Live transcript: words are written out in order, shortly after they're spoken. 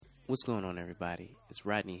What's going on, everybody? It's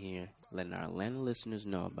Rodney here, letting our Atlanta listeners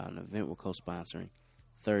know about an event we're co-sponsoring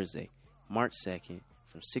Thursday, March 2nd,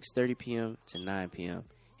 from 6:30 p.m. to 9 p.m.,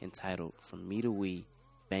 entitled From Me to We,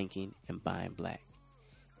 Banking and Buying Black.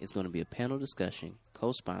 It's going to be a panel discussion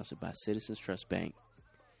co-sponsored by Citizens Trust Bank.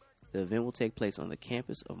 The event will take place on the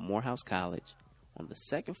campus of Morehouse College on the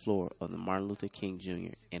second floor of the Martin Luther King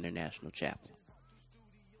Jr. International Chapel.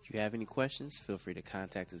 If you have any questions, feel free to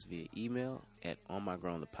contact us via email at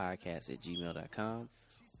onmygrowinthepodcast@gmail.com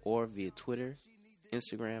or via Twitter,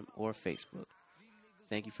 Instagram, or Facebook.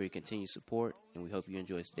 Thank you for your continued support, and we hope you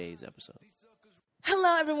enjoy today's episode.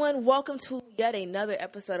 Hello, everyone. Welcome to yet another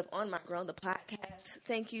episode of On My Grown, the podcast.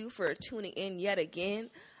 Thank you for tuning in yet again.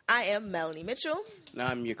 I am Melanie Mitchell. Now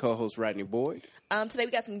I'm your co-host, Rodney Boyd. Today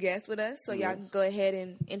we got some guests with us, so y'all can go ahead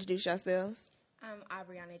and introduce yourselves. I'm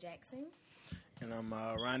Aubriana Jackson. And I'm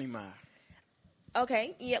Ronnie Meyer.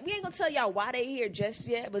 Okay, yeah, we ain't gonna tell y'all why they here just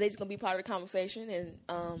yet, but they just gonna be part of the conversation. And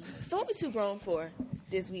so what we too grown for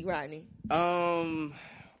this week, Rodney? Anything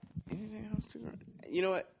else too grown? You know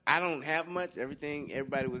what? I don't have much.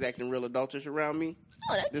 Everybody was acting real adultish around me.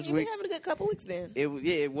 Oh, this you've week. been having a good couple weeks then. It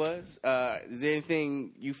was. Is there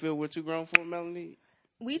anything you feel we're too grown for, Melanie?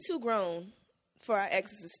 We too grown for our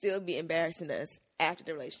exes to still be embarrassing us after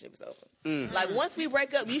the relationship is over. Like, once we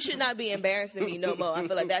break up, you should not be embarrassing me no more. I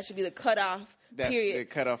feel like that should be the cutoff period. The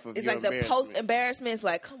cutoff of it's your like the post-embarrassment. It's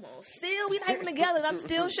like, come on, still, we not even together, and I'm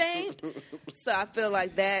still shamed. So I feel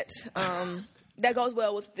like that that goes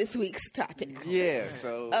well with this week's topic. Yeah,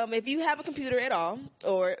 so... if you have a computer at all,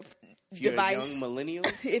 or You're device, a young millennial,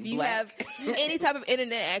 if you have any type of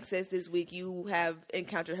internet access this week, you have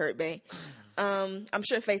encountered Hurt Bay. I'm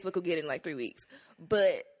sure Facebook will get it in like 3 weeks.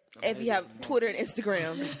 But if you have Twitter and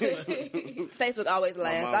Instagram, Facebook always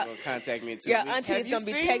lasts. My mom gonna contact me in 2 Yeah, weeks. Auntie's gonna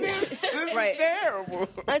be tagging. Right, terrible.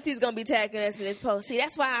 Auntie's gonna be tagging us in this post. See,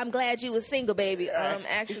 that's why I'm glad you was single, baby.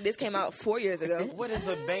 Actually, this came out 4 years ago. What is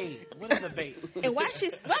a babe? What is a babe? And why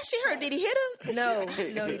she hurt? Did he hit him? No,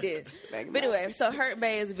 he did. But anyway, so Hurt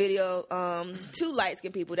Bay is a video. Two light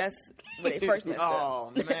skinned people. That's when they first messed up.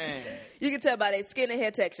 Oh man, you can tell by their skin and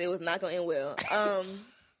hair texture. It was not gonna end well.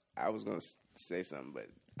 I was gonna say something, but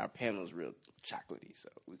our panel is real chocolatey, so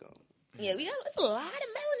we gonna. Yeah, we got a lot of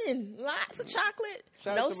melanin, lots of chocolate.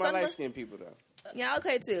 Shout out to my light skinned people though. Yeah,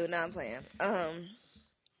 okay too. Now I'm playing.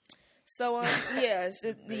 So yeah, it's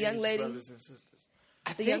the young lady. brothers and sisters.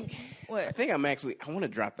 I think I want to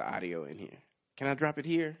drop the audio in here. Can I drop it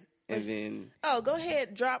here and then? Oh, go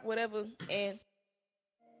ahead, drop whatever. And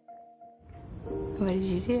What did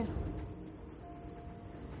you do?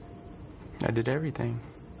 I did everything.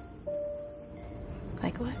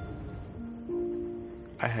 Like what?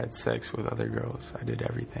 I had sex with other girls. I did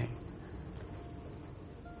everything.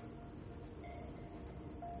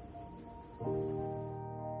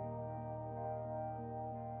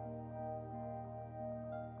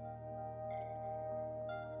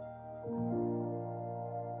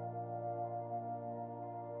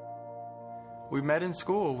 We met in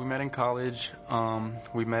school. We met in college.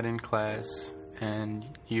 We met in class.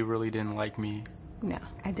 And you really didn't like me. No,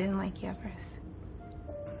 I didn't like you at first.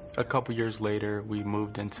 A couple years later, we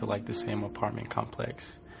moved into like the same apartment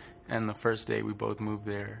complex. And the first day we both moved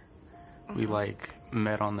there, we like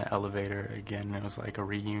met on the elevator again. It was like a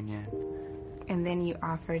reunion. And then you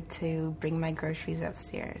offered to bring my groceries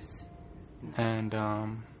upstairs. And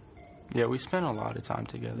yeah, we spent a lot of time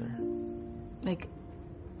together. Like,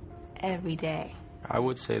 every day. I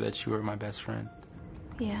would say that you were my best friend.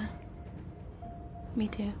 Yeah. Me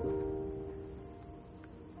too.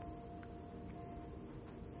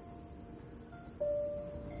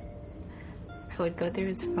 I would go through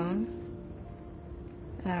his phone,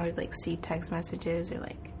 and I would like see text messages or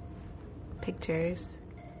like pictures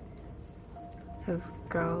of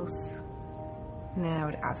girls, and then I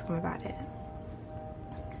would ask him about it.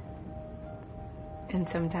 And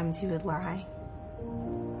sometimes he would lie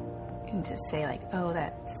and just say like, oh,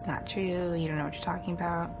 that's not true, you don't know what you're talking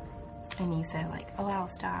about. And you said like, oh, I'll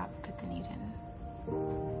stop, but then you didn't.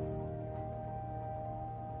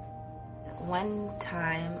 One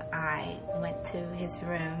time I went to his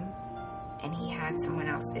room and he had someone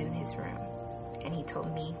else in his room and he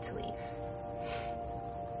told me to leave.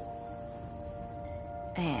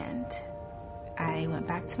 And I went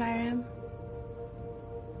back to my room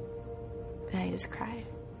and I just cried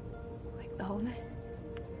like the whole night.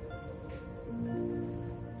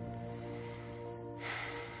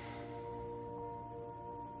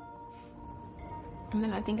 And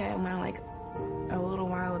then I think I went like a little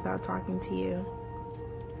while without talking to you.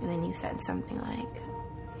 And then you said something like,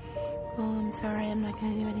 oh, I'm sorry, I'm not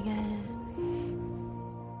going to do it again.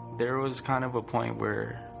 There was kind of a point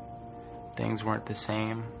where things weren't the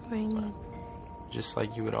same. What do you mean? Just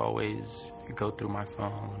like you would always go through my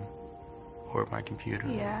phone or my computer.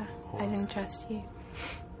 Yeah, or I didn't trust you.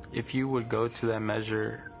 if you would go to that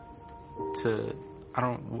measure to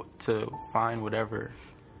find whatever,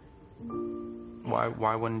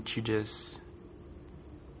 why wouldn't you just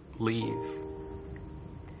leave?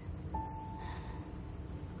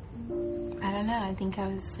 I don't know. I think I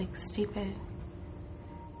was like stupid.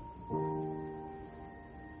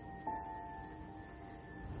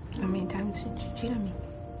 How many times did you cheat on me?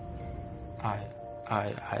 I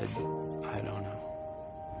don't know.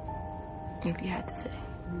 If you had to say.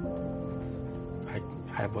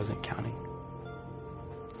 I wasn't counting.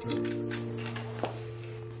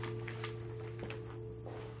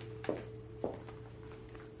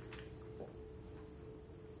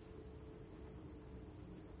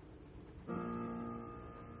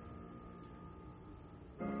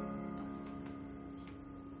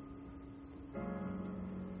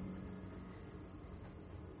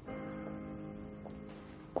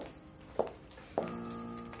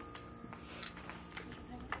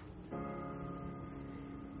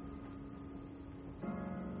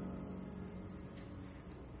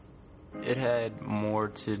 It had more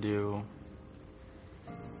to do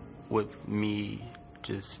with me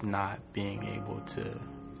just not being able to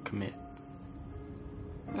commit.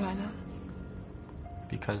 Why not?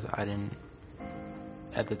 Because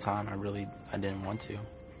at the time, I didn't want to.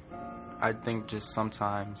 I think just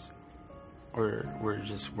sometimes we're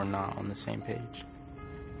not on the same page.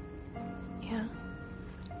 Yeah.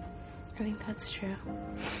 I think that's true.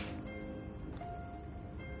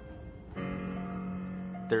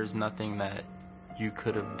 There's nothing that you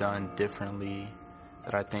could have done differently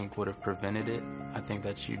that I think would have prevented it. I think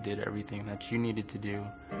that you did everything that you needed to do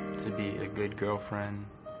to be a good girlfriend,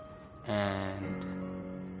 and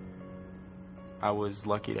I was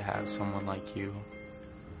lucky to have someone like you.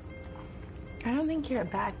 I don't think you're a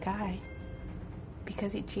bad guy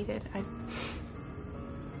because he cheated. I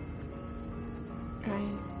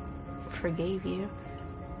forgave you.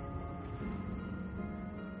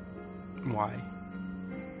 Why?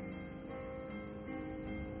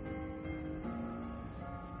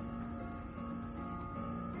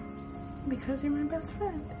 Because you're my best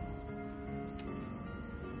friend.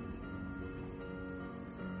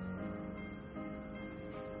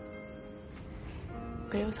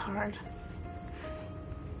 But it was hard.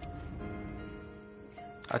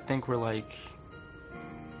 I think we're like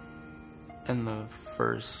in the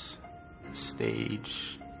first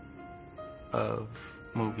stage of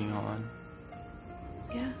moving on.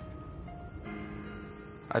 Yeah.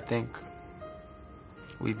 I think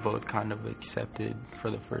we both kind of accepted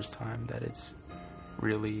for the first time that it's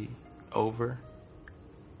really over.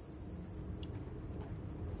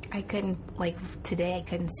 I couldn't, like, today I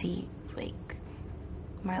couldn't see, like,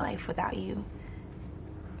 my life without you.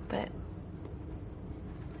 But,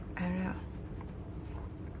 I don't know.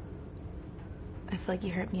 I feel like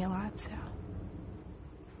you hurt me a lot, so.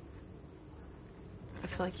 I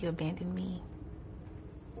feel like you abandoned me.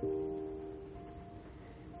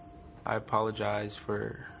 I apologize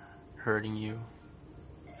for hurting you,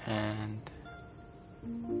 and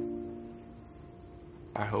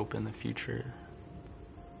I hope in the future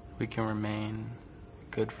we can remain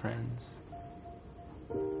good friends,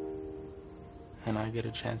 and I get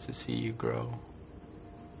a chance to see you grow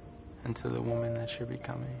into the woman that you're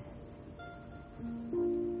becoming.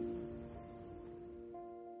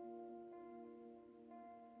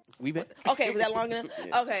 Okay, was that long enough?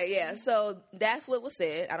 Yeah. Okay, yeah. So that's what was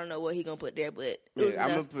said. I don't know what he gonna put there, but it was I'm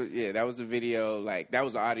gonna put. Yeah, that was the video. Like that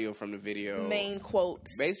was the audio from the video. Main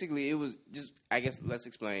quotes. Basically, it was just. I guess let's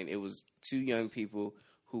explain. It was two young people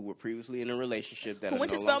who were previously in a relationship that who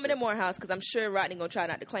went to Spelman and Morehouse, because I'm sure Rodney gonna try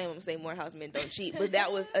not to claim them, say Morehouse men don't cheat, but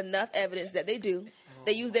that was enough evidence that they do.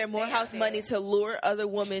 They use their Morehouse money to lure other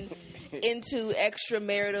women into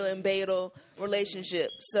extramarital and baital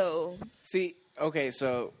relationships. So see, okay,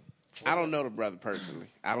 so. I don't know the brother personally.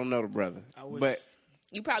 I don't know the brother, but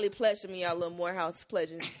you probably pledged me y'all little Morehouse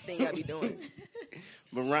pledging thing y'all be doing.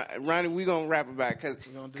 But Ronnie, we gonna rap about it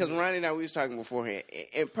because Ronnie and I we was talking beforehand.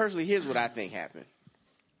 And personally, here's what I think happened.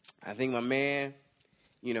 I think my man,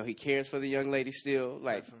 he cares for the young lady still.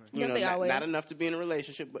 Like not enough to be in a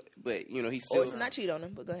relationship, but he's still. Or to not cheat on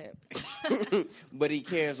him. But go ahead. But he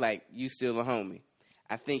cares like you still a homie.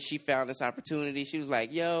 I think she found this opportunity. She was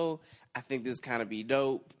like, "Yo, I think this kind of be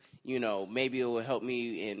dope. Maybe it will help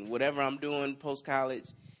me in whatever I'm doing post-college.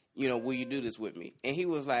 Will you do this with me?" And he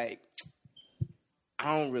was like,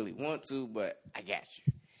 "I don't really want to, but I got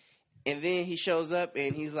you." And then he shows up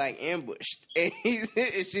and he's like ambushed. And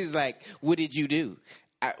she's like, "What did you do?"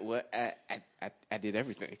 I did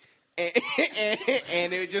everything.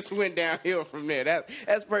 And it just went downhill from there.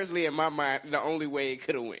 That's personally in my mind the only way it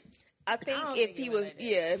could have went. I think don't if think he it was, went like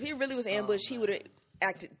that. if he really was ambushed, he would have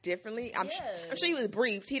acted differently. I'm sure he was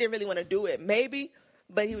briefed. He didn't really want to do it, maybe,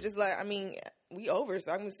 but he was just like, I mean, we over,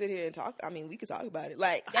 so I'm gonna sit here and talk. I mean, we could talk about it.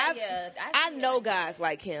 Like, I know guys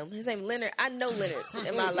like him. His name Leonard. I know Leonard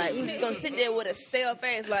in my life. Who's just gonna sit there with a stale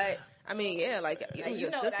face, like, I mean, yeah, like you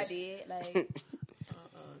know what I did. Like,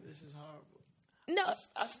 This is horrible. No,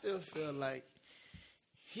 I still feel like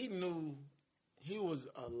he knew he was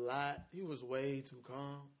way too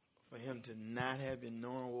calm for him to not have been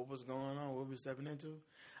knowing what was going on, what we were stepping into.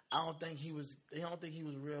 I don't think he was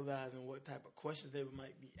realizing what type of questions they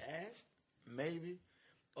might be asked, maybe,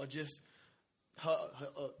 or just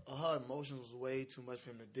her emotions was way too much for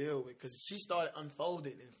him to deal with because she started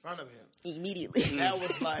unfolding in front of him immediately. That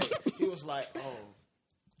was like he was like, oh.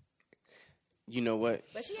 You know what?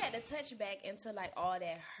 but she had to touch back into like all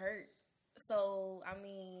that hurt. So I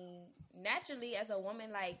mean, naturally, as a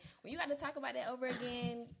woman, like when you got to talk about that over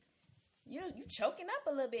again, you choking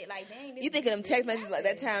up a little bit. Like, dang, You think of them text messages like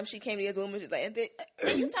that time she came to you as a woman, she's like,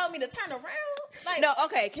 And you told me to turn around. Like, no,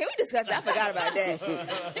 okay, can we discuss that? I forgot about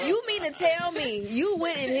that. You mean to tell me you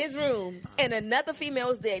went in his room and another female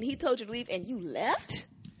was there and he told you to leave and you left?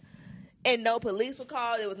 And no police were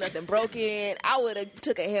called, there was nothing broken. I would have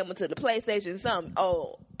took a hammer to the PlayStation, something.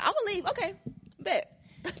 Oh, I'm gonna leave. Okay, bet.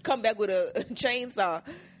 Come back with a chainsaw.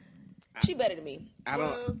 She better than me.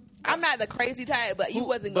 I'm not the crazy type, but you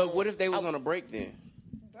wasn't But going. what if they was on a break then?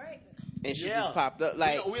 break. And she just popped up?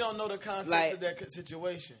 Like, we don't know the context like- of that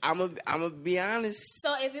situation. I'm gonna be honest.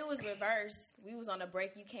 So if it was reversed, we was on a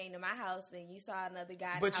break, you came to my house and you saw another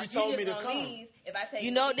guy. But in the you house, told just me to gonna come. Leave if I tell you.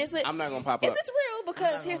 You know, to leave? this is. I'm not gonna pop Is up. this real?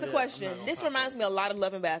 Because here's the I'm question. not gonna This pop reminds up. me a lot of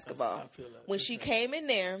Love and Basketball. I feel like When she came in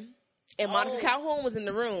there, and Monica Oh. Calhoun was in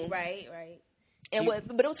the room, Right. and but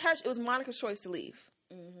it was her. It was Monica's choice to leave.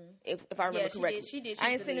 If I remember Yeah, she correctly, did- she did I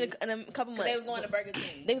ain't choose seen to it in a couple months. They was going to Burger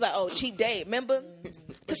King. They was like, "Oh, cheap date." Remember,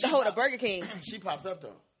 took the hoe to Burger King. she popped up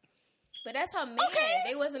though. But that's her man. Okay.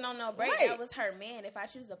 They wasn't on no break. Right. That was her man. If I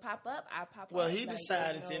choose to pop up, I pop Well, up. he Like,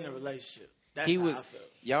 decided to there's end the no- relationship. That's He how was I feel.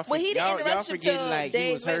 y'all. Well, he didn't y'all interrupt you forgetting till like he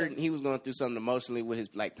days was hurting. later. He was going through something emotionally with his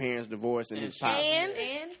like parents' divorce and his pop.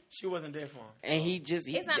 And She wasn't there for him. And he just.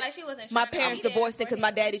 it's not like she wasn't. My trying to parents be there divorced it for because him.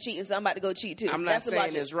 my daddy cheating, so I'm about to go cheat too. I'm not That's the saying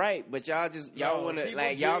logic. it's right, but y'all No, want to people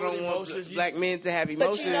like deal y'all with don't want emotions. black men to have But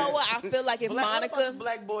emotions. you know what? I feel like if What about Monica, the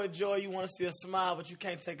black boy joy, you want to see a smile, but you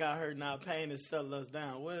can't take out hurt, now pain, and settle us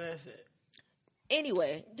down. What is that?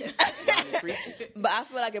 anyway, but I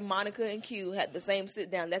feel like if Monica and Q had the same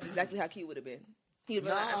sit down, that's exactly how Q would have been. He'd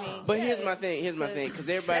been like, I mean, But here's my thing. Because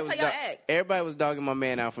everybody That's was how y'all act. everybody was dogging my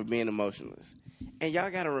man out for being emotionless, and y'all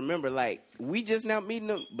got to remember, like we just now meeting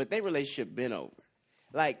them, but their relationship been over.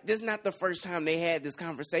 Like this not the first time they had this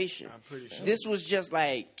conversation. I'm pretty sure. This was just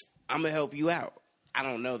like I'm gonna help you out. I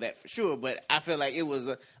don't know that for sure, but I feel like it was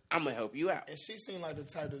I'm gonna help you out. And she seemed like the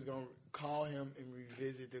type that's gonna call him and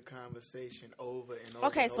revisit the conversation over and over.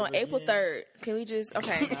 okay, and so on over April again. 3rd, can we just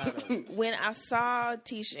when I saw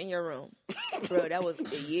Tisha in your room, bro, that was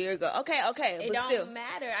a year ago. Okay, It but don't still,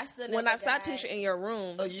 matter. I still when I never saw got- Tisha in your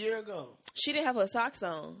room, A year ago. she didn't have her socks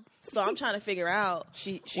on, so I'm trying to figure out.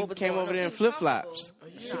 She What was came going over on? there in She flip was flops. A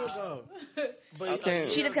year ago. But Okay.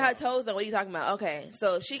 She just got her toes done. What are you talking about? Okay,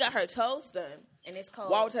 so she got her toes done. and it's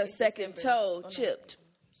cold. Why was her It's second December. toe Oh, no. chipped?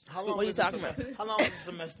 How long What are you was the talking sem- about? How long was the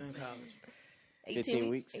semester in college? 15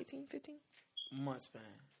 weeks. 18, 15? Month span.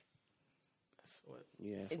 That's what?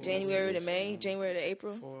 Yeah, January to May, January to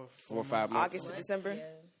April, 4 4 or 5 months. August to December.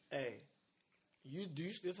 Yeah. Hey, do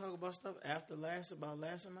you still talk about stuff after last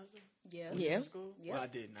semester? Yeah. Yeah. In school? Yeah. Well, I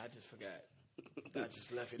didn't. I just forgot. I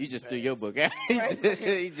just left it. You in just the threw your past. book out.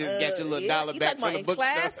 You just got your little Yeah. dollar You back talking from about the in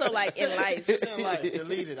bookstore. class or like in life? Just in life,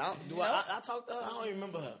 deleted. I talked to her. I don't even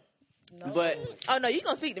remember her. But Oh no, you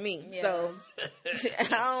gonna speak to me. Yeah. So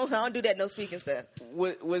I don't do that no speaking stuff.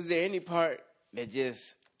 was there any part that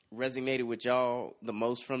just resonated with y'all the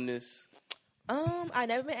most from this? I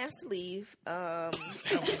never been asked to leave. That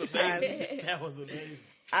was amazing. That was amazing.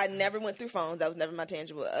 I never went through phones. That was never my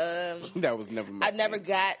tangible. That was never my I never thing.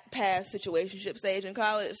 got past situationship stage in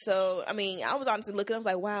college. So, I mean, I was honestly looking, I was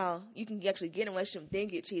like, wow, you can actually get in a relationship then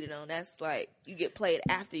get cheated on. That's like, you get played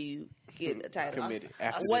after you get a title. committed.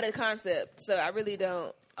 After What a concept. So I really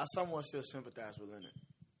don't. I somewhat still sympathize with Leonard.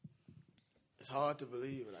 It's hard to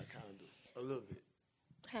believe, but I kind of do a little bit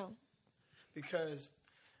How? because,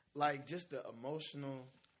 like, just the emotional,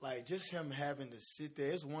 like, just him having to sit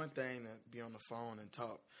there. It's one thing to be on the phone and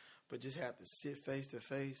talk, but just have to sit face to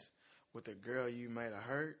face with a girl you might have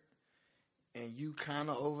hurt. and you kind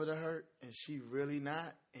of over the hurt and she really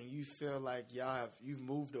not, and you feel like you've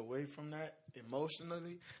moved away from that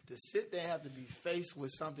emotionally, to sit there and have to be faced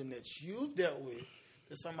with something that you've dealt with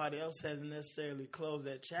that somebody else hasn't necessarily closed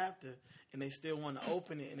that chapter, and they still want to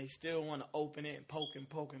open it, and they still want to open it and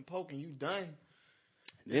poke, and you done.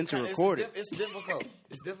 Then to record it. It's difficult.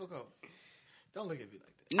 It's difficult. Don't look at me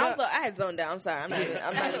like that. I had zoned out. I'm sorry. I'm not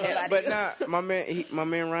even gonna lie to But you. nah, my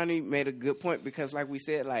man Ronnie made a good point, because like we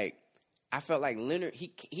said, like, I felt like Leonard,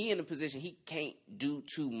 he in a position he can't do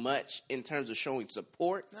too much in terms of showing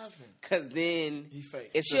support. Nothing. Because then He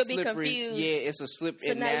fake. it's She'll a be slippery. confused. Yeah, it's a slip.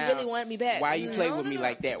 So and now you really want me back. Why you play No, with no, me no.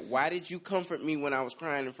 like that? Why did you comfort me when I was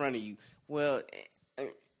crying in front of you? Well,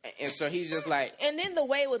 and so he's just like, And then the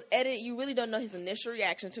way it was edited, you really don't know his initial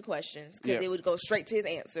reaction to questions, because Yeah. it would go straight to his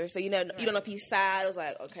answer. So you don't know if he sighed. It was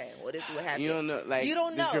like, okay, well, this is what happened. you don't know, like, You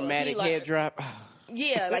don't the know. dramatic He like- head drop.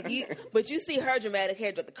 Yeah, like but you see her dramatic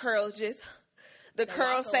hair, but the curls just. The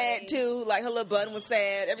curls walk sad away. too. Like her little bun was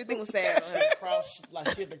sad. Everything was sad. on her.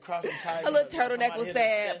 She had the cross and tiger. Her little turtleneck was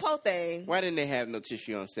sad. Poor thing. Why didn't they have no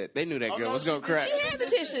tissue on set? They knew that Oh, girl no, was gonna cry. She had the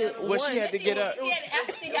tissue. Well, she One- had to get up. Yeah,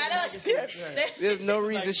 after she got up. There's no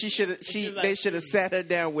reason she should have. They should have sat her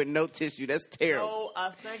down with no tissue. That's terrible. No, I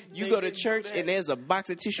think You they go to didn't do church that. and there's a box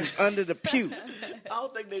of tissue under the pew. I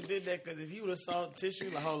don't think they did that, because if you would have saw tissue,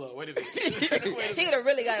 like, hold on, wait a minute. He would have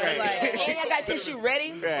really got it. Right. Like, and I got tissue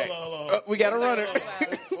ready. Right. Hold on. We got a runner.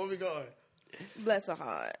 Where we going? Bless her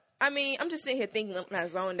heart. I mean, I'm just sitting here thinking, when I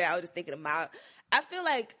zoned out, I was just thinking about. I feel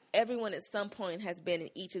like everyone at some point has been in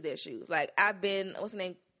each of their shoes. Like, I've been, what's her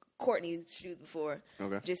name? Courtney's shoes before.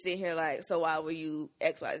 Okay. Just sitting here like, so why were you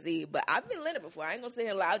XYZ? But I've been Leonard before. I ain't gonna sit here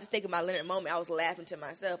and lie. I was just thinking my Leonard moment. I was laughing to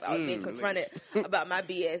myself. I was being confronted about my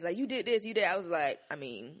BS. Like, you did this, you did. I was like, I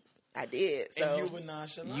mean, I did. So And you were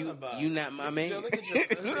nonchalant about it. You not my man. Look at you.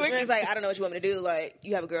 it's like, I don't know what you want me to do. Like,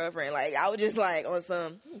 you have a girlfriend. Like, I was just like on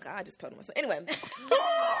some. Oh God, I just told him myself. Anyway,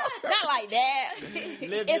 not like that.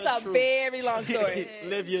 Live It's your a truth. very long story.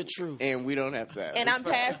 Live your truth. And we don't have to. And I'm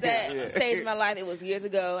past that Yeah. stage of my life. It was years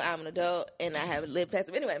ago. I'm an adult, and I haven't lived past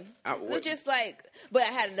it. Anyway, what- it's just like. But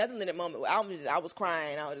I had another Leonard moment where I was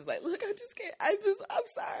crying. I was just like, look, I just can't. I'm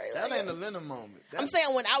sorry. That Like, ain't a Leonard moment. I'm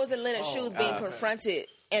saying when I was in Leonard's shoes, being okay. confronted,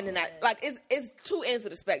 and then it's two ends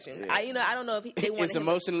of the spectrum. Yeah. I don't know if they want It's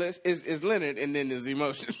emotionless. It's Leonard, and then there's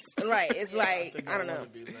emotions. right. It's like I don't know.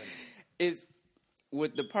 It's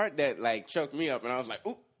with the part that like choked me up, and I was like,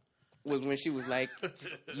 ooh, was when she was like,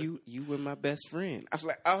 you were my best friend. I was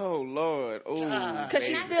like, oh Lord, oh, Because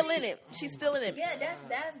she's still in it. She's still in it. Yeah,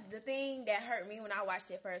 that's the thing that hurt me when I watched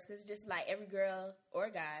it first. Because just like every girl or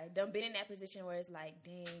guy done been in that position where it's like,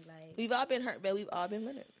 dang, like We've all been hurt, but we've all been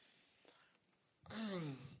Leonard.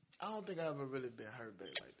 I don't think I've ever really been hurt back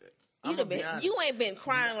like that. You done been, you ain't been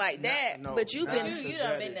crying like that, No, but you've not been. to you done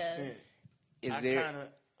that been there. extent. Is I there? kind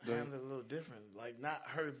of handled it a little different. Like, not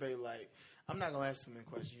hurt, babe. Like, I'm not gonna ask too many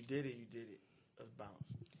questions. You did it. Let's bounce.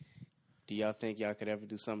 Do y'all think y'all could ever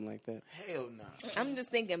do something like that? Hell no. I'm just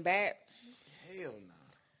thinking back. Hell no.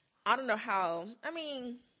 I don't know how. I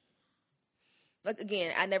mean, like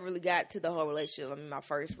again, I never really got to the whole relationship. I mean, my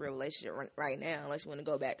first real relationship right now, unless you want to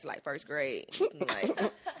go back to like first grade.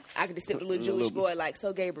 Like, I could just sit with a little Jewish boy, like,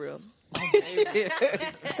 so Gabriel.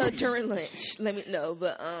 So during lunch, let me know.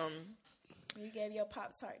 But you gave your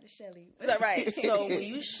Pop-Tart to Shelly. is that right? So when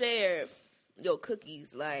you shared your cookies,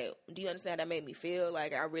 like, do you understand how that made me feel?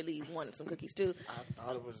 Like, I really wanted some cookies too. I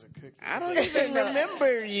thought it was a cookie. I don't even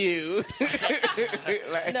remember you.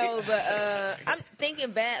 Like, No, but I'm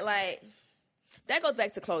thinking back, like, that goes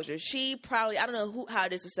back to closure. She probably, I don't know how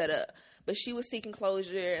this was set up, but she was seeking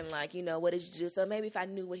closure and, like, you know, what did you do? So maybe if I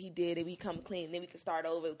knew what he did and we come clean, then we could start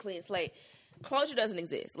over, clean slate. Closure doesn't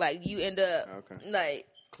exist. Like, you end up, like,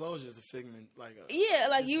 Closure is a figment, like a. yeah,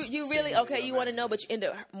 like, it's you a really, figment of okay, you want to know, but you end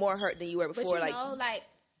up more hurt than you were But before. you Like, know, like,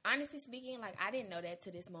 honestly speaking, like, I didn't know that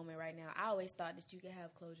to this moment right now. I always thought that you could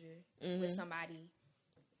have closure with somebody.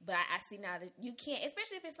 But I see now that you can't,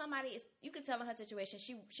 especially if it's somebody, you can tell in her situation,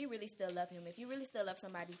 she really still love him. If you really still love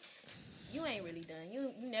somebody, you ain't really done.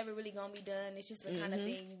 You never really gonna be done. It's just the kind of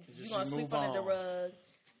thing you gonna you sweep move under the on. rug.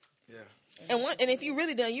 Yeah. and if you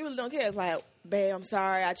really done, you really don't care. It's like, babe, I'm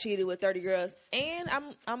sorry, I cheated with 30 girls, and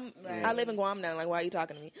I live in Guam now. Like, why are you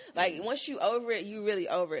talking to me? Like, once you over it, you really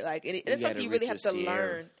over it. Like, it's gotta something you really have reach to your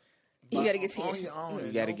Sierra. learn. You gotta get to on your own.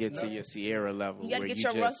 you got to get to your Sierra level. You gotta where get you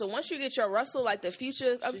your just, Russell. Once you get your Russell, like the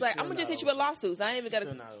future, I was She's like, still I'm gonna just not hit you with over it. lawsuits. I ain't even She's gotta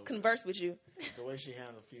still not over it. converse with you. The way she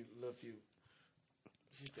handled little few.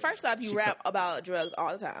 First off, you rap about drugs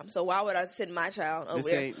all the time. So why would I send my child over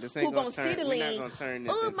there this who ain't gonna turn, see the we're not lean? gonna turn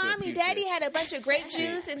this Oh, into a mommy, future daddy had a bunch of grape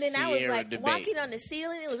juice, and then I was Sierra like debate. walking on the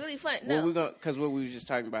ceiling. It was really fun. No, Well, we're gonna because what we were just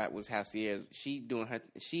talking about was how Sierra she doing her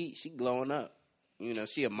she glowing up. You know,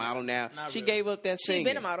 she a model now. Not She really. gave up that she singing.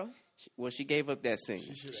 been a model. Well, she gave up that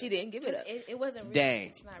singing. She didn't give it up. It wasn't really. Dang.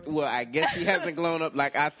 It's not really. Well, I guess she hasn't grown up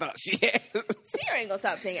like I thought she had. Sierra ain't gonna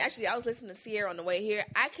stop singing. Actually, I was listening to Sierra on the way here.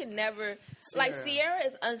 I can never like Sierra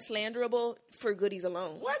is unslanderable for goodies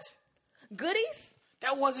alone. What? Goodies?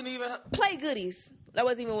 That wasn't even Play goodies. That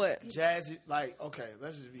wasn't even what? Jazzy. Like, okay,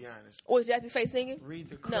 let's just be honest. Was Jazzy's face singing? Read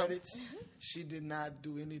the No. credits. She did not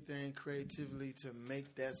do anything creatively to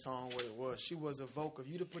make that song what it was. She was a vocal. If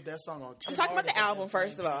you'd have put that song on 10 I'm talking about the artists at album that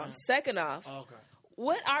first of all. time- Second off, Okay.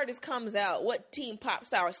 what artist comes out? What team pop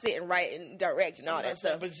star is sitting right and directing all that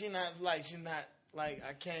stuff? But she's not like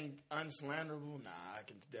I can't unslanderable. Nah, I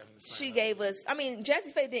can definitely. She slander gave her. us. I mean,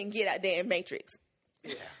 Jazzy Faye didn't get out there in Matrix,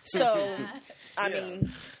 Yeah. so I Yeah.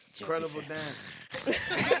 mean, Incredible dance.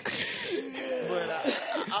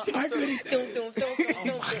 But dum, dum, dum, dum, dum,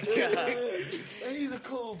 dum. he's a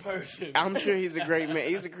cool person. I'm sure he's a great man.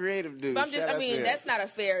 He's a creative dude. But I'm just. Shout I out to mean, him. that's not a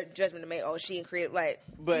fair judgment to make. Oh, she ain't creative. Like,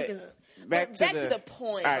 But you can- back but to the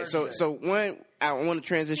point. All right, so one, I want to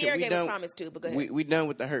transition. Sierra we gave us done. promise too, but go ahead. We done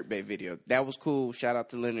with the Hurt Bay video. That was cool. Shout out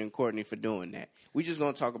to Leonard and Courtney for doing that. We just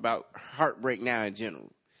gonna talk about heartbreak now in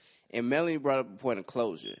general. And Melanie brought up a point of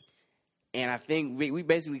closure, and I think we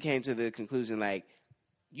basically came to the conclusion like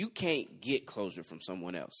you can't get closure from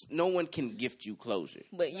someone else. No one can gift you closure.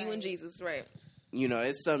 But you and Jesus, right? You know,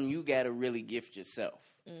 it's something you got to really gift yourself.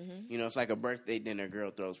 You know, it's like a birthday dinner a girl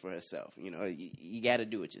throws for herself. You know, you got to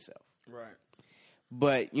do it yourself. Right.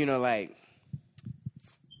 But, you know, like,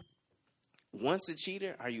 once a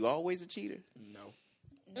cheater, are you always a cheater? No.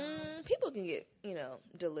 People can get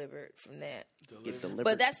delivered from that, Get delivered.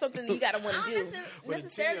 but that's something that you gotta want I to don't do.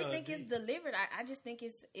 necessarily think it's delivered. I just think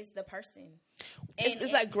it's the person.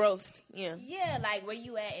 It's like growth. Yeah. Yeah, like where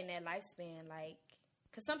you at in that lifespan, like,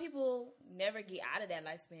 cause some people never get out of that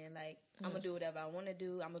lifespan. Like, I'm gonna do whatever I want to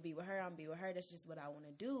do. I'm gonna be with her. I'm gonna be with her. That's just what I want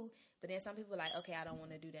to do. But then some people are like, okay, I don't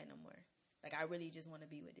want to do that no more. Like, I really just want to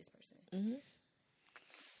be with this person.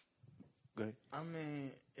 Go ahead. I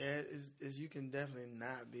mean, is you can definitely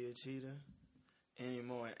not be a cheater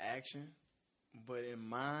anymore in action, but in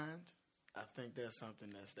mind, I think that's something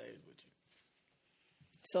that stays with you.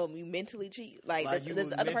 So you mentally cheat. Like you does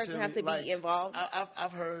would the other person have to mentally- be involved?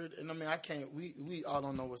 I've heard, and I mean, I can't. We all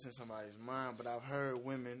don't know what's in somebody's mind, but I've heard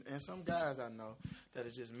women and some guys I know that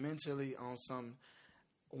are just mentally on some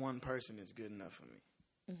one person is good enough for me.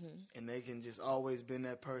 And they can just always been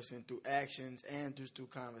that person through actions and just through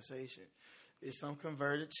conversation. There's some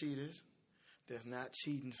converted cheaters that's not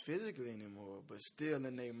cheating physically anymore, but still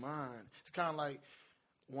in their mind. It's kind of like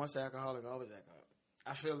once alcoholic, always alcoholic.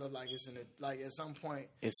 I feel like it's like at some point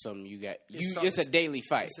It's something you got. It's It's a daily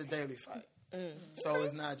fight. it's a daily fight. So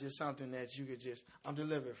it's not just something that you could just I'm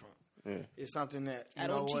delivered from. Yeah. It's something that you I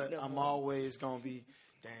know don't cheat what no I'm more. always gonna be.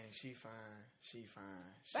 Dang, she fine. She fine.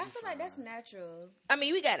 She But I feel like that's fine. natural. I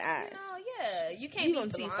mean, we got eyes. No, yeah, you can't You be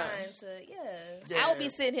gonna see blind fine. to Yeah. I would be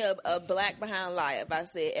sitting here a black behind liar if I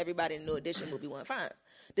said everybody in New Edition movie went fine.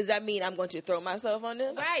 Does that mean I'm going to throw myself on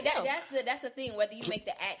them? Right, No. that's the thing. Whether you make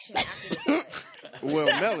the action after the fact. Well,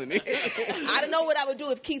 Melanie. I don't know what I would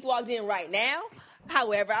do if Keith walked in right now.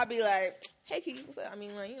 However, I'd be like, "Hey, Keith, what's up?" I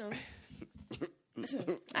mean, like,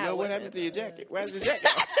 Well, what happened to your jacket? Where's your jacket?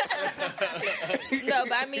 No,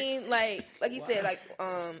 but I mean, like you said, like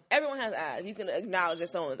everyone has eyes. You can acknowledge that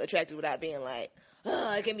someone's attractive without being like,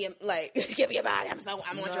 "Oh, it can be it can be a body. I'm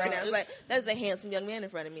on you right now." It's like that's a handsome young man in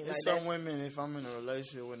front of me. Like There's that's, some women, if I'm in a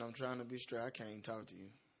relationship when I'm trying to be straight, I can't even talk to you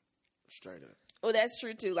straight up. well, that's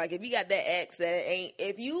true too. Like if you got that ex that ain't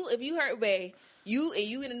if you hurt Bay, you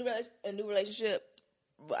in a new relationship.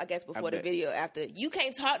 Well, I guess before the bet. video, after you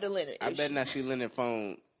can't talk to Leonard. I If better not see Leonard's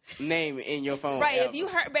phone name in your phone. Right, ever. if you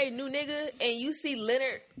hurt baby new nigga and you see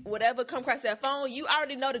Leonard whatever come across that phone, you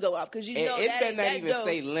already know to go off because you And know it that better ain't not that even dope.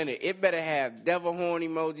 say Leonard. It better have devil horn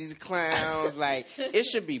emojis, clowns. Like it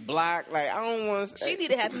should be blocked. Like I don't want. She need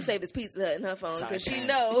to have him save his Pizza Hut in her phone because she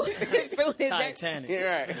know as soon as that, Titanic. You're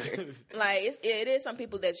right. like it is some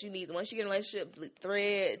people that you need. Once you get in a relationship,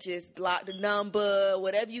 thread, just block the number,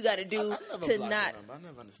 whatever you got to do I never to blocked not. the number. I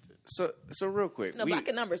never understood. So real quick, No,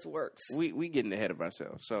 blocking numbers works. we getting ahead of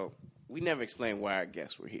ourselves. So we never explained why our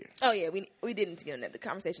guests were here. Oh yeah, we didn't get on that. The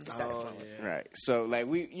conversation just started flowing. Yeah. Right. So like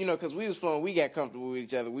we, because we was flowing, we got comfortable with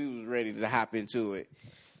each other. We was ready to hop into it.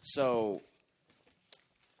 So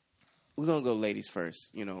we're gonna go ladies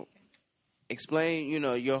first. Explain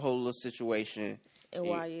your whole little situation And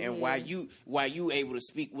why you and why you able to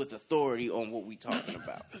speak with authority on what we talking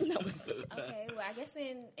about. Okay, well, I guess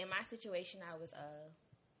in my situation, I was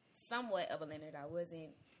somewhat of a Leonard. I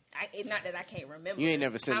wasn't. Not that I can't remember. You ain't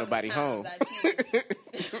never sent how nobody many home. times I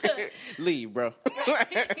cheated. Leave, bro.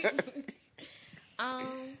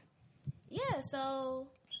 Yeah, so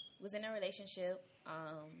was in a relationship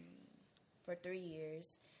for 3 years.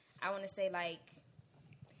 I want to say like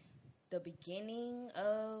the beginning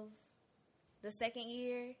of the second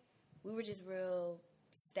year, we were just real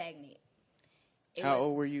stagnant. How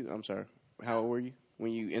old were you? I'm sorry. How old were you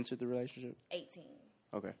when you entered the relationship? 18.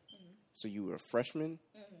 Okay. Mm-hmm. So you were a freshman?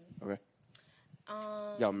 Mm-hmm. Okay.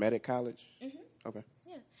 Y'all met at college? Mm-hmm. Okay.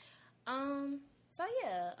 Yeah. So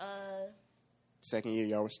yeah. Second year,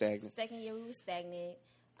 y'all were stagnant? Second year, we were stagnant.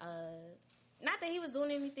 Not that he was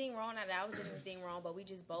doing anything wrong, not that I was doing anything wrong, but we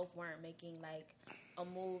just both weren't making like a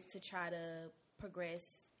move to try to progress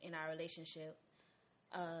in our relationship.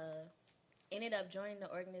 Ended up joining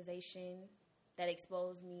the organization that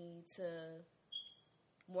exposed me to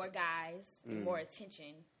more guys and more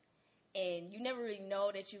attention. And you never really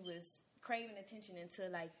know that you was craving attention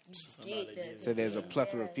until like you get the attention. So there's a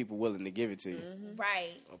plethora of people willing to give it to you. Mm-hmm.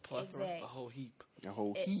 Right. A plethora, exact. a whole heap. A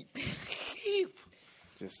whole heap. Heap.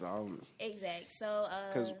 Just exact. So,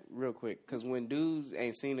 because real quick, because when dudes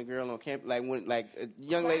ain't seen a girl on campus, like when like a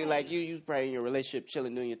young lady like you was probably in your relationship,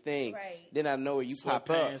 chilling, doing your thing. Right. Then I know where you pop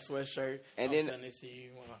up, sweatshirt, and then then they see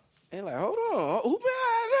you. They're like, hold on, who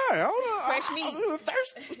behind there? Hold on, Fresh meat. I'm a little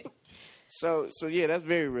thirsty. So yeah, that's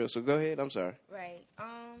very real. So go ahead. I'm sorry. Right.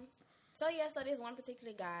 So yeah, so this one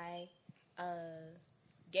particular guy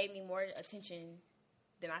gave me more attention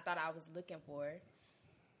than I thought I was looking for.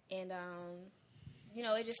 And you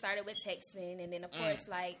know, it just started with texting, and then of course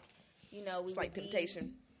like, you know, we It's like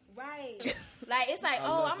temptation. Right. Like it's like,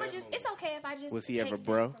 it's okay if I just Was he text ever him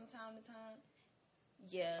bro? from time to time.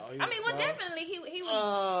 Yeah. Oh, he I was mean, well, bro? definitely he was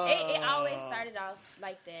it always started off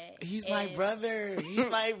like that. He's my brother. He's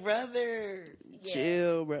my brother. Yeah.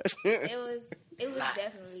 Chill, bro. It was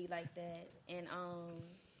definitely like that. And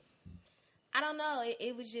I don't know,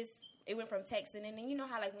 it was just, it went from texting, and then you know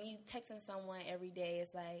how like when you texting someone every day,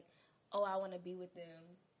 it's like, oh, I want to be with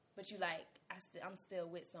them, but you like, I'm still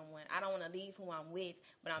with someone. I don't want to leave who I'm with,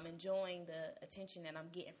 but I'm enjoying the attention that I'm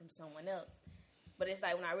getting from someone else. But it's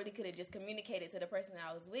like when I really could have just communicated to the person that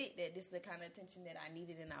I was with that this is the kind of attention that I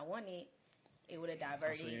needed and I wanted, it would have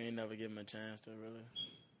diverted. So you ain't never give him a chance to really?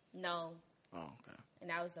 No. Oh, okay. And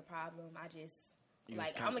that was the problem. I just, You like,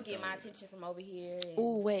 just I'm going to kinda get my done with it. attention from over here. And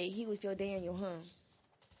Ooh, wait, he was your Daniel, huh?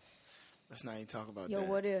 Let's not even talk about Yo, that.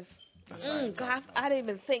 what if? Let's not even God, talk about I didn't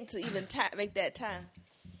even think to even make that time.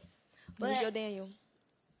 Who's But- your Daniel?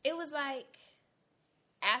 It was like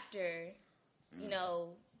after, you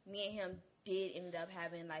know, me and him did end up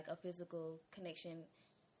having like a physical connection.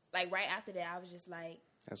 Like right after that, I was just like,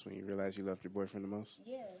 That's when you realize you loved your boyfriend the most.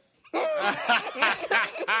 yeah. I'm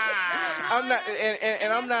not,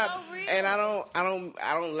 and I'm that's not, so real. and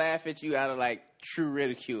I don't laugh at you out of like true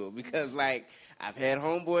ridicule, because like I've had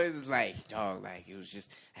homeboys. It's like, dog, like it was just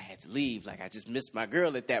I had to leave. Like I just missed my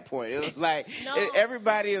girl at that point. It was like No.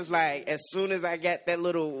 everybody is like, as soon as I got that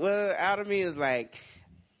little out of me, is like,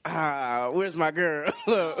 where's my girl?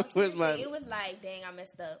 Where's my? It was like, dang, I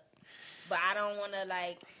messed up, but I don't want to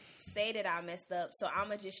like say that I messed up. So I'm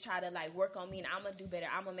gonna just try to like work on me, and I'm gonna do better.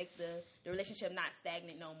 I'm gonna make the relationship not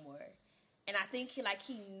stagnant no more. And I think he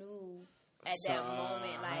knew at that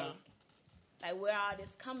moment, like where all this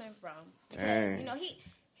coming from. Because, Dang. you know, he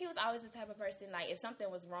was always the type of person, like, if something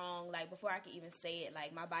was wrong, like, before I could even say it,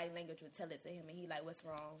 like, my body language would tell it to him, and he like, what's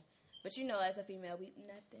wrong? But, you know, as a female,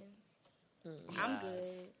 nothing. I'm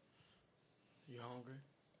good. You hungry?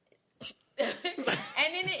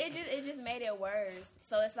 And then it just made it worse.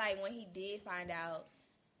 So it's like when he did find out,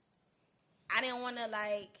 I didn't want to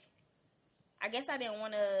I guess I didn't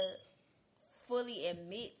want to fully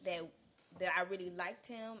admit that I really liked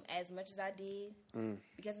him as much as I did,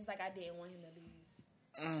 because it's like I didn't want him to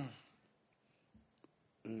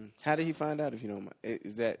leave. How did he find out? If you don't mind,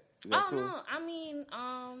 is that Oh cool? no, I mean,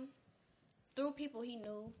 through people he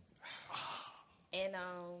knew, and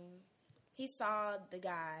he saw the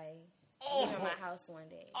guy leaving my house one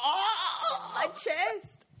day. Oh, my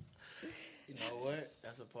chest. You know what?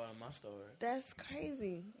 That's a part of my story. That's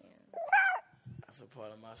crazy. That's a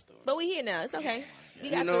part of my story. But we here now. It's okay. We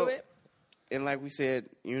got You know, through it. And like we said,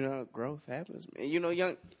 you know, growth happens. You know,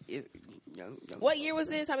 young. What year was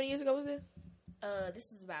this? How many years ago was this?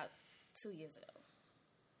 This is about 2 years ago.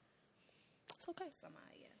 It's okay. Somehow,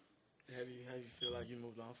 yeah. Have you feel like you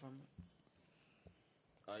moved on from it?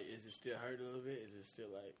 Is it still hurt a little bit? Is it still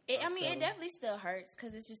like? It unsettling? definitely still hurts,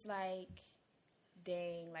 because it's just like,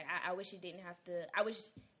 dang, like I wish it didn't have to. I wish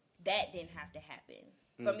that didn't have to happen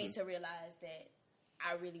for me to realize that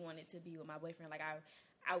I really wanted to be with my boyfriend. Like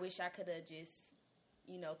I wish I could have just,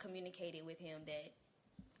 communicated with him that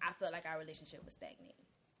I felt like our relationship was stagnating,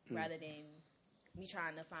 rather than me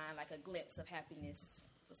trying to find like a glimpse of happiness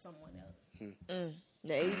for someone else.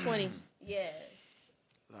 The 80-20. Yeah.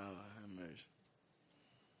 Lord have mercy.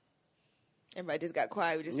 Everybody just got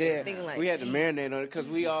quiet. We just thinking like we had to marinate on it because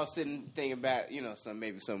we all sitting thinking about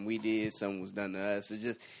something we did, something was done to us. It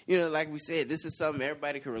just like we said, this is something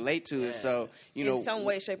everybody can relate to. And so in some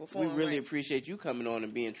way, shape, or form, we really appreciate you coming on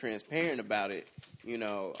and being transparent about it.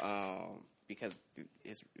 Because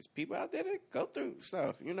it's people out there that go through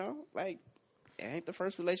stuff. Like it ain't the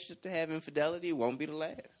first relationship to have infidelity. It won't be the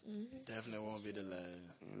last. Definitely won't be the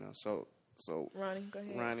last. So Ronnie, go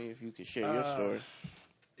ahead. Ronnie, if you could share your story.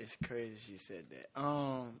 It's crazy she said that.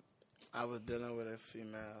 I was dealing with a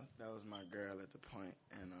female that was my girl at the point,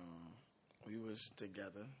 and we was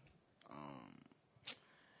together.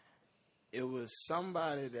 It was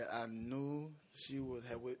somebody that I knew she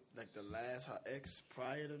had with, like her ex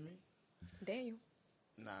prior to me. Daniel.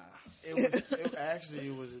 Nah, it was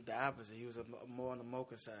the opposite. He was more on the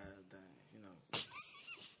mocha side of things,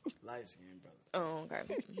 light skinned brother. Oh, okay.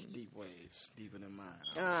 Deep waves, deeper than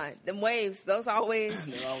mine. Them waves, those always.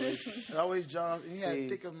 They're always jaws. He had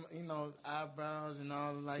thicker, eyebrows and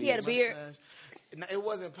all. Like he had a beard. Now, it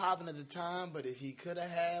wasn't popping at the time, but if he could have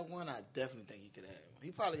had one, I definitely think he could have had one.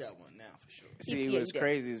 He probably got one now for sure. See, what's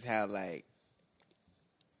crazy is how like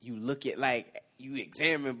you look at you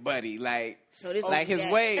examine Buddy so this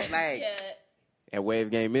his wave that wave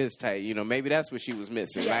game is tight. Maybe that's what she was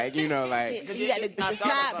missing. Yeah. Like he got the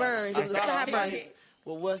sideburns. It was a sideburn.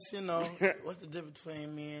 Well, what's the difference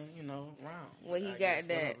between me and round? Well, he got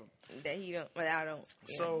that he don't. But I don't.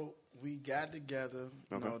 Yeah. So we got together,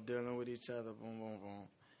 dealing with each other, boom, boom, boom.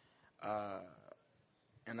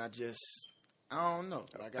 And I don't know.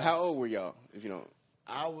 How old were y'all? If you don't,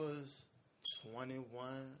 I was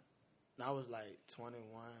 21. I was like 21,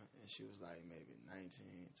 and she was like maybe 19,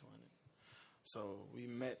 20. So we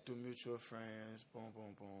met through mutual friends, boom,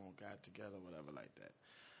 boom, boom, got together, whatever like that.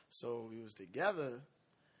 So we was together,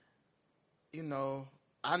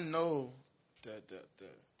 I know the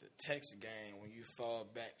text game when you fall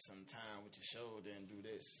back sometime with your shoulder and do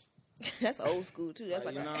this. That's old school too. That's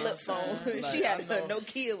like a flip phone. Like, she had a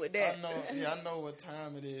Nokia with that. I know what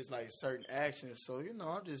time it is, like certain actions. So,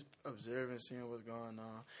 I'm just observing, seeing what's going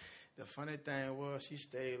on. The funny thing was she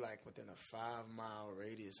stayed like within a 5-mile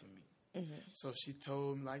radius of me. Mm-hmm. So she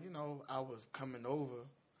told me, I was coming over.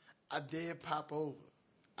 I did pop over,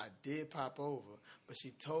 but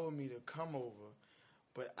she told me to come over,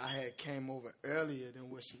 but I had came over earlier than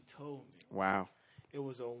what she told me. Wow. It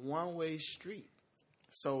was a one-way street.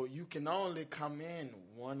 So you can only come in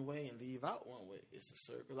one way and leave out one way. It's a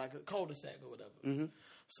circle, like a cul-de-sac or whatever. Mm-hmm.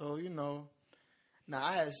 So, now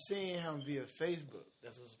I had seen him via Facebook.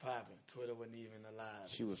 That's what's popping. Twitter wasn't even alive.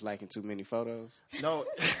 She was liking too many photos? No.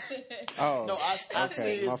 Oh. No, I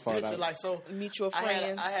see his picture. Like, so mutual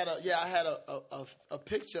friends. I had a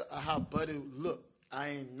picture of how Buddy looked. I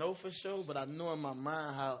ain't know for sure, but I knew in my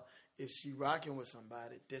mind how if she rocking with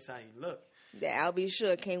somebody, this how he looked. That I'll be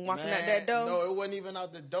sure came walking out that door. No, it wasn't even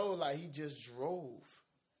out the door. Like, he just drove.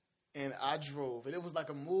 And I drove. And it was like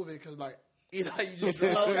a movie because, like, either you just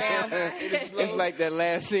slow down. It's like that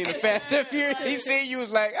last scene of Fast and Furious. He seen you,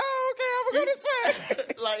 was like, oh, okay, I'm going to go this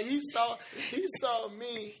way. Like, he saw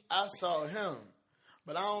me, I saw him.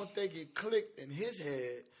 But I don't think it clicked in his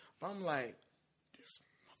head. But I'm like, this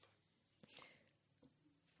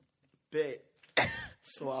mother. Bet.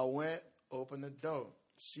 So I went, opened the door.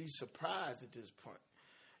 She's surprised at this point.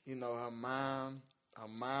 Her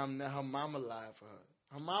mama lied for her.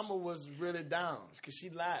 Her mama was really down because she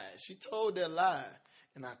lied. She told that lie,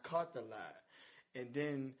 and I caught the lie. And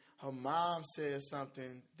then her mom said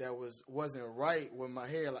something that wasn't right with my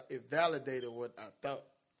head. Like, it validated what I thought.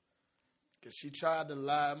 Because she tried to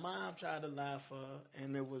lie. Mom tried to lie for her,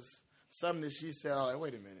 and it was something that she said, oh,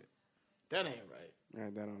 wait a minute. That ain't right.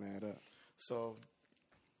 Right, that don't add up. So,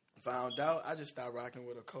 found out, I just started rocking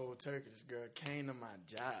with a cold turkey. This girl came to my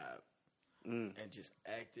job and just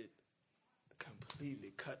acted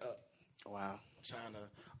completely cut up. Wow. Trying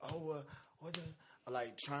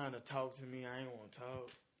to talk to me. I ain't want to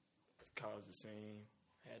talk. Caused the scene.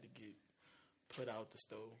 Had to get put out the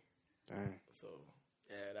stove. Dang. So,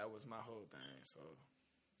 yeah, that was my whole thing. So,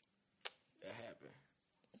 that happened.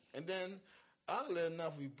 And then, oddly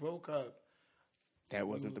enough, we broke up. That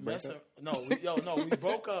wasn't the breakup? We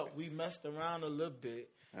broke up. We messed around a little bit.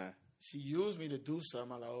 She used me to do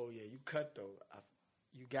something. I'm like, oh, yeah, you cut, though.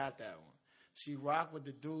 You got that one. she rocked with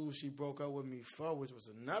the dude she broke up with me for, which was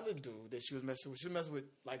another dude that she was messing with. She was messing with,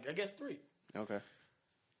 like, I guess 3. Okay.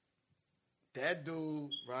 That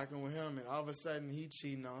dude rocking with him, and all of a sudden he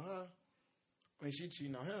cheating on her. I mean, she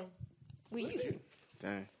cheating on him. with you.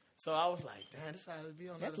 Dang. So I was like, damn, this how it be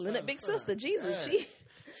on the That's other Lynette side Big of the Sister. fence. Jesus, Yeah.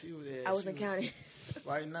 she. was. I wasn't counting.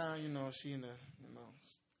 Right now, you know, she in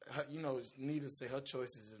needless to say, her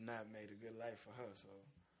choices have not made a good life for her. So,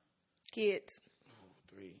 Kids.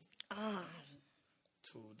 3, Ah,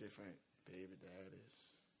 2 different baby daddies.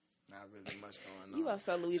 Not really much going on. you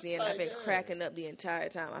also Louisiana. I've been yeah. cracking up the entire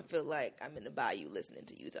time. I feel like I'm in the bayou listening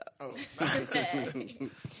to you talk. Oh,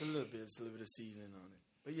 it's a little bit of seasoning on it.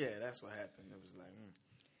 But yeah, that's what happened. It was like,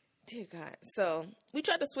 Dear God. So we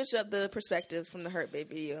tried to switch up the perspectives from the Hurt Bae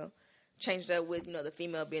video. Changed up with, the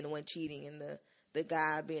female being the one cheating and the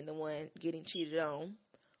guy being the one getting cheated on.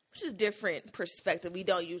 Which is a different perspective we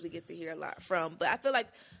don't usually get to hear a lot from. But I feel like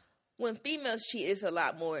when females cheat, it's a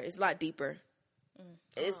lot deeper.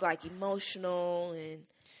 It's like emotional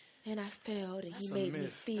and I failed and he a made me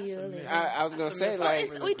myth. feel. That's a And myth. I was gonna That's a say myth.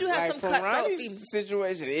 like we do have like some from cutthroat Ronnie's females.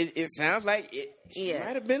 situation. It sounds like she Yeah.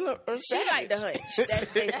 might have been a she liked the savage. hunch.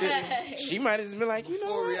 That's basically. She might have just been like, you know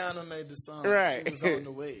before what? Rihanna made the song, Right. she was on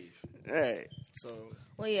the wave. Right. So,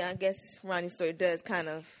 Well, yeah, I guess Ronnie's story does kind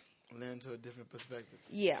of, lend to a different perspective.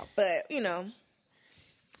 yeah, but I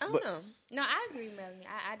don't know. No, I agree, Melanie.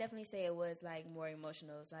 I definitely say it was like more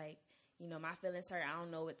emotional. It's like, my feelings hurt. I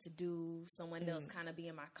don't know what to do. Someone else kind of be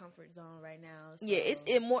in my comfort zone right now. So, Yeah, it's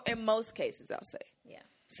in most cases, I'll say. yeah.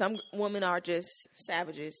 Some women are just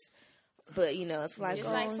savages, but it's like, Just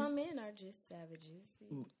like some men are just savages.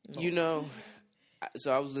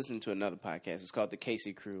 So I was listening to another podcast. It's called The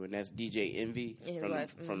Casey Crew, and that's DJ Envy And his from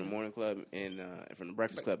wife. from the Morning Club and from the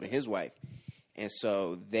Breakfast Club and his wife. And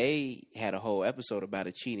so they had a whole episode about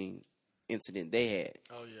a cheating incident they had.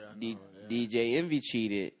 Oh yeah, DJ Envy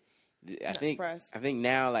cheated. I surprised. think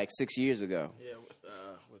now like 6 years ago. Yeah,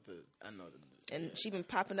 with the I know. and she been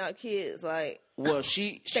popping out kids like. Well,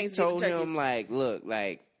 she Thanksgiving told turkeys. him like, look,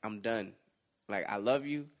 like I'm done. Like I love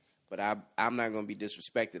you, but I'm not gonna be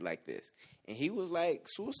disrespected like this. And he was like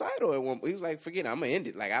suicidal at one point. He was like, forget it, I'm gonna end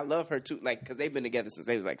it. Like I love her too. Like because they've been together since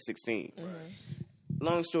they was like 16. Mm-hmm.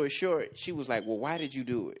 Long story short, she was like, well, why did you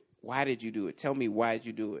do it? Why did you do it? Tell me why did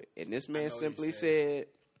you do it? And this man know what he simply said.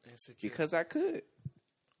 said, Insecure. because I could.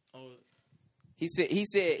 Oh, He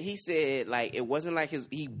said like it wasn't like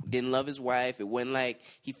he didn't love his wife. It wasn't like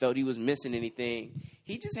he felt he was missing anything.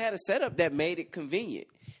 He just had a setup that made it convenient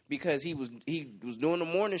because he was doing the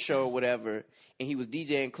morning show or whatever, and he was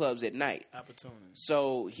DJing clubs at night. opportunity.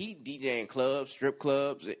 So he DJing clubs, strip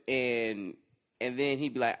clubs, and then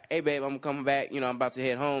he'd be like, "Hey babe, I'm coming back. I'm about to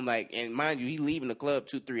head home." Like, and mind you, he leaving the club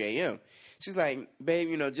 2-3 a.m. She's like,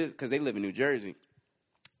 "Babe, just because they live in New Jersey."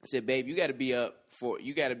 I said, "Babe, you got to be at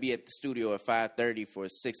the studio at 5:30 for a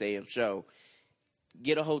 6 a.m. show.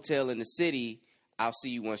 Get a hotel in the city. I'll see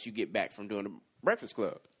you once you get back from doing the Breakfast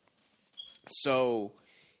Club." So,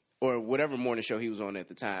 or whatever morning show he was on at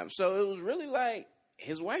the time. So it was really like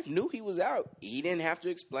his wife knew he was out. He didn't have to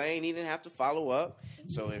explain. He didn't have to follow up.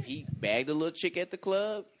 So if he bagged a little chick at the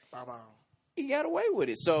club, Bow. he got away with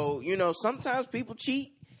it. So, sometimes people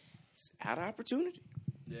cheat. It's out of opportunity.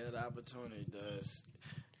 Yeah, the opportunity does.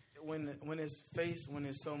 When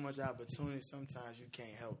there's so much opportunity, sometimes you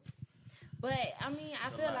can't help. But I mean, I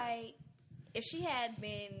It's a feel lot. like if she had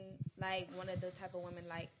been like one of the type of women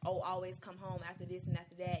like, oh, always come home after this and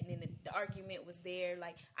after that, and then the argument was there,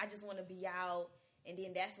 like I just want to be out, and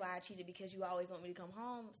then that's why I cheated because you always want me to come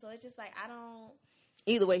home. So it's just like I don't.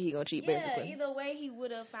 Either way, he gonna cheat. Yeah, Basically, either way he would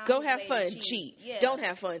have found. go his have way fun, to cheat. Yeah. Don't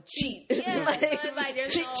have fun, cheat. Yeah, so it's like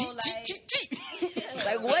there's cheat, no like. cheat.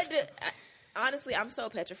 Like what? Honestly, I'm so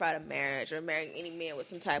petrified of marriage or marrying any man with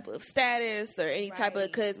some type of status or any type of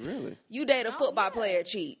Right. because Really? you date a Oh, football yeah. player,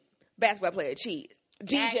 cheat. Basketball player, cheat.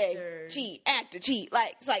 DJ, Actor. cheat. Actor, cheat.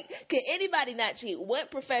 Like it's like, can anybody not cheat? What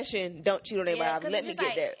profession don't cheat on their Yeah, wife? 'cause Let it's me just get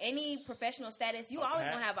like that. any professional status, you always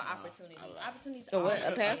gonna have an opportunity. Opportunities. A what?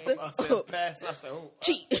 always A pastor? there. I said pass. I said, oh,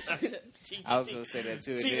 Cheat. I was going to say that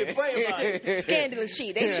too. cheated. Pray about it. Scandalous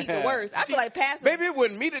cheat. They cheat the worst. I feel like pastors. Baby, it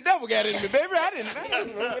wasn't me. The devil got in me, baby. I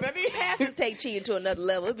didn't know what I did. Pastors take cheating to another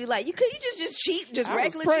level. It'd be like, you just cheat, just I was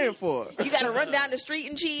regular praying cheat. for it. You got to run down the street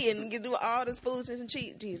and cheat and do all this foolishness and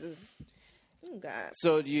cheat. Jesus, oh God.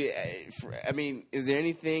 So do you? Is there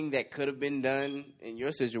anything that could have been done in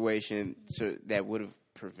your situation that would have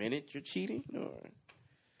prevented your cheating?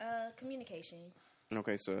 Or Communication.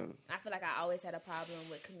 okay, so I feel like I always had a problem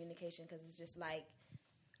with communication because it's just like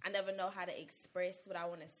I never know how to express what I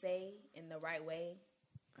want to say in the right way,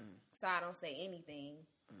 so I don't say anything,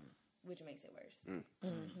 which makes it worse. So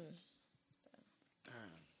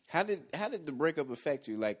How did the breakup affect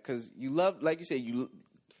you? Like, cause you loved, like you said, you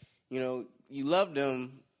loved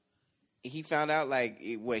him. He found out like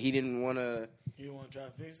he didn't want to. You didn't want to try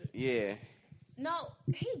to fix it? Yeah. No,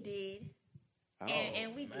 he did. Oh,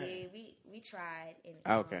 and we man. did. We tried. And,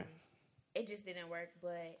 Okay. It just didn't work,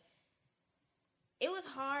 but it was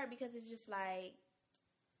hard because it's just like,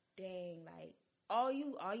 dang, like all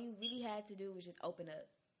you really had to do was just open up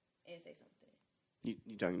and say something.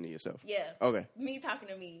 You talking to yourself? Yeah. Okay. Me talking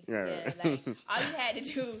to me. Right, Yeah. right. Like all you had to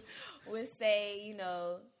do was say,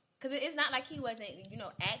 because it's not like he wasn't,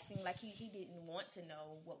 acting like he didn't want to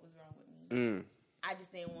know what was wrong with me. I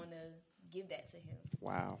just didn't want to give that to him.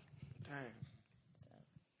 Wow. Dang.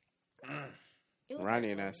 It was Ronnie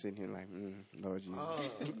hard. and I sitting here like, Lord Jesus.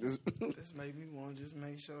 Oh, this made me want to just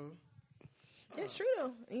make sure. That's true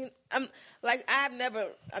though. I'm like I've never.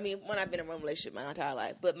 I mean, when I've been in a relationship my entire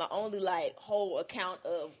life, but my only like whole account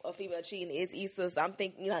of a female cheating is Issa. So I'm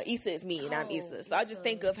thinking, Issa is me and I'm Issa. So I just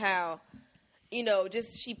think of how,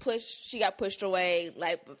 just she got pushed away,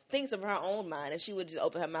 like things of her own mind, and she would just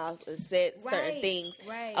open her mouth and said certain things.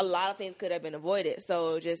 Right. A lot of things could have been avoided.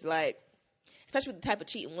 So just like, especially with the type of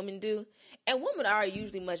cheating women do. And women are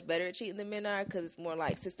usually much better at cheating than men are because it's more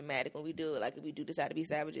like systematic when we do it. Like if we do decide to be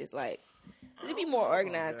savages, like it'd be more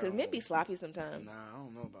organized because men be sloppy sometimes. Nah, I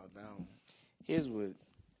don't know about that one. Here's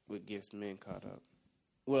what gets men caught up.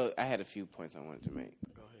 Well, I had a few points I wanted to make.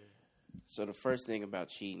 Go ahead. So the first thing about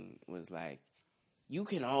cheating was like, you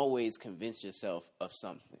can always convince yourself of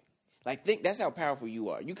something. Like, that's how powerful you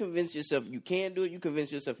are. You convince yourself you can do it. You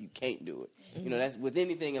convince yourself you can't do it. Mm-hmm. That's with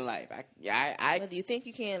anything in life. Whether you think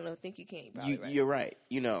you can or think you can't, you're probably right.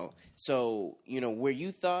 You're right. So where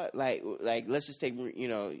you thought like let's just take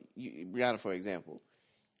Brianna for example.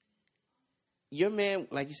 Your man,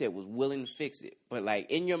 like you said, was willing to fix it, but like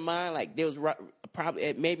in your mind, like there was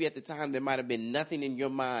probably maybe at the time there might have been nothing in your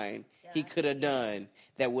mind he could have done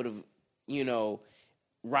that would have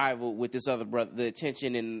rivaled with this other brother, the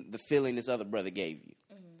attention and the feeling this other brother gave you.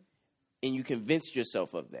 And you convinced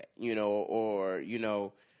yourself of that, or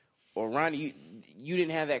Ronnie, you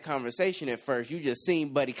didn't have that conversation at first. You just seen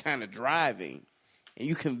Buddy kind of driving, and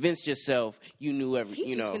you convinced yourself you knew everything.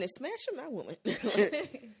 He just finished smashing my woman.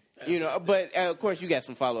 But of course you got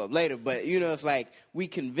some follow up later. But it's like we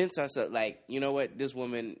convince ourselves, like, you know what, this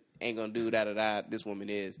woman ain't gonna do da da da. This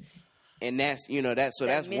woman is. And that's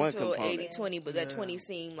that's one component. 80-20, but that 20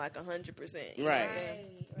 seemed like 100%. Right.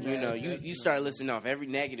 You start listing off every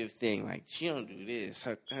negative thing. Like, she don't do this.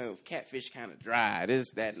 Her catfish kind of dry.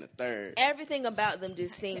 This, that, and the third. Everything about them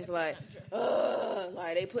just seems like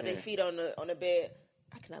they put their feet on the bed.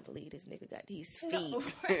 I cannot believe this nigga got these feet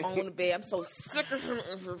on the bed. I'm so sick of him.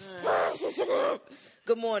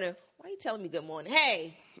 Good morning. Why are you telling me good morning?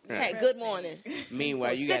 Hey, good morning. Meanwhile,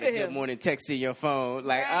 So you got a sick of good him. morning text in your phone.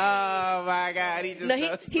 Like, oh my God, he just. No,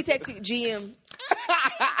 he texted GM.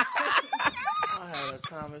 I had a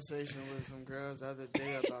conversation with some girls the other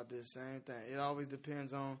day about this same thing. It always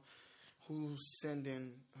depends on who's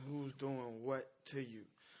doing what to you.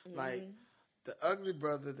 Like the ugly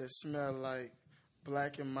brother that smelled like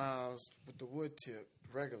Black and Miles with the wood tip,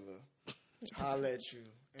 regular, holler at you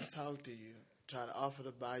and talk to you, try to offer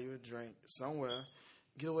to buy you a drink somewhere.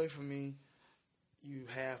 Get away from me, you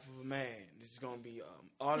half of a man. This is going to be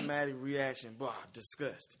automatic reaction, blah,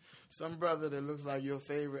 disgust. Some brother that looks like your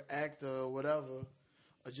favorite actor or whatever,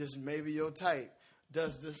 or just maybe your type,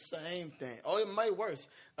 does the same thing. Or it might worse.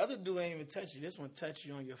 Other dude ain't even touch you. This one touch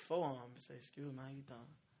you on your forearm and say, excuse me, how you doing?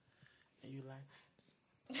 And you like,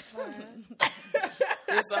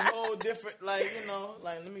 it's a whole different, like,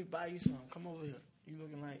 let me buy you something. Come over here. You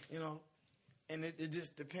looking like, and it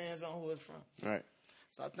just depends on who it's from. Right.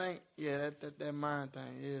 So I think, that mind thing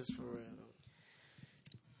is for real.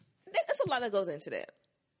 There's a lot that goes into that.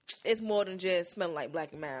 It's more than just smelling like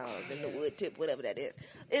Black and Miles and the wood tip, whatever that is.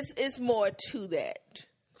 It's more to that.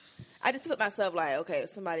 I just put myself like, okay,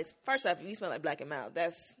 first off, if you smell like Black and Miles,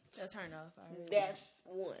 that's turn off. that's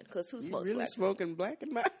one. Because who You smokes really Black? smoking Black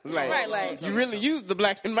and Miles? Right, like You really use the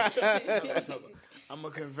Black and Miles. I'm a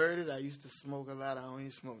converted. I used to smoke a lot. I don't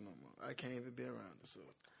even smoke no more. I can't even be around it. So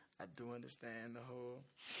I do understand the whole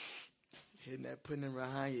hitting that, putting it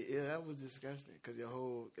behind your ear. That was disgusting because your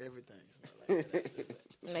whole everything smelled like that.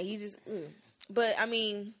 like you just. But I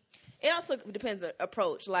mean, it also depends on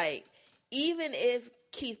approach. Like even if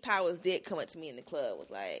Keith Powers did come up to me in the club, was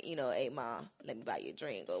like, hey ma, let me buy you a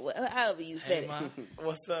drink or however you said Hey, it. Ma,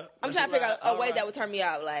 what's up? I'm trying to figure out a way that would turn me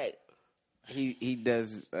out. Like, He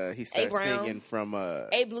does. He starts Brown. singing from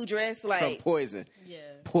A blue dress, from like Poison. Yeah.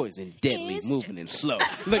 Poison, deadly, It's- moving and slow.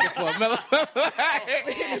 Looking for a mellow.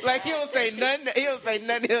 Like he don't say nothing. He don't say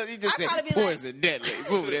nothing. He just I'd say probably be like- poison, deadly,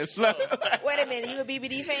 moving and slow. wait a minute, you a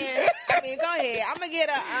BBD fan? I mean, go ahead. I'm gonna get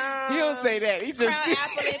a He don't say that. He just Crown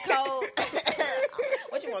apple and coke.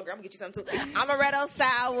 What you want, girl? I'm gonna get you something too. Amaretto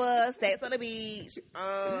sour, sex on the beach.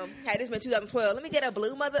 Hey, this been 2012. Let me get a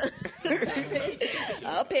blue mother.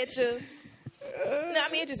 A picture. No, I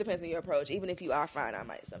mean it just depends on your approach. Even if you are fine, I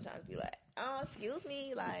might sometimes be like, "Oh, excuse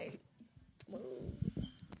me," like, move.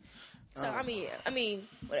 So I mean,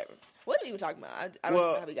 whatever. What are we even talking about? I don't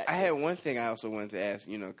know how we got. I to had this. one thing I also wanted to ask,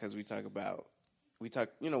 because we talk,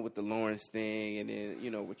 with the Lawrence thing, and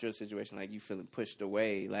then, with your situation, like you feeling pushed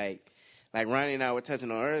away, like Ronnie and I were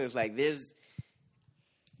touching on earlier. It's like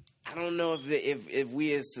I don't know if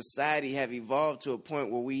we as society have evolved to a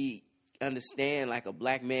point where we understand like a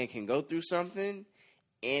black man can go through something,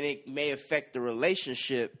 and it may affect the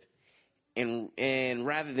relationship. And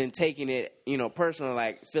rather than taking it, personal,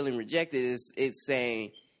 like feeling rejected, it's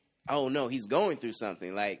saying, oh no, he's going through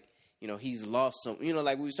something. Like, he's lost some,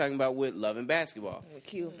 like we was talking about with Love and Basketball.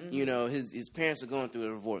 Cute. Mm-hmm. His parents are going through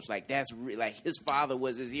a divorce. Like that's like his father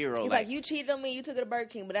was his hero. He's like, you cheated on me, you took it to Burger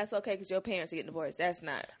King, but that's okay because your parents are getting divorced. That's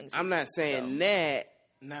not. I'm not saying that.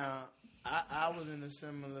 Now, I was in a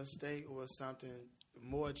similar state or something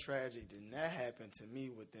more tragic than that happened to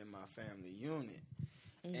me within my family unit.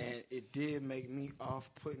 Mm-hmm. And it did make me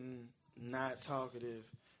off-putting, not talkative,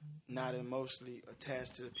 not emotionally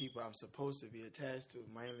attached to the people I'm supposed to be attached to,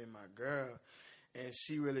 mainly my girl. And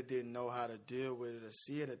she really didn't know how to deal with it or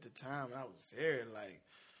see it at the time. And I was very,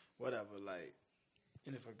 whatever,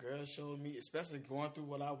 and if a girl showed me, especially going through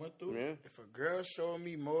what I went through, if a girl showed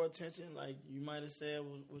me more attention, like you might have said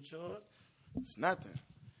with yours, it's nothing.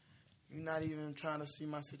 You're not even trying to see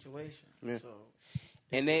my situation. Yeah. So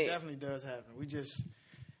it definitely does happen. We just,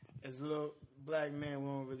 as little black men, we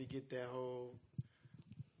don't really get that whole,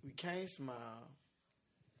 we can't smile,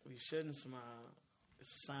 we shouldn't smile.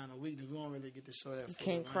 It's a sign of weakness. We don't really get to show that. You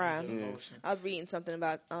can't cry. I was reading something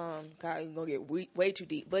about, God, you're going to get way too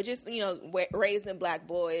deep. But just, raising black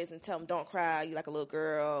boys and tell them don't cry, you like a little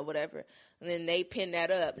girl or whatever. And then they pin that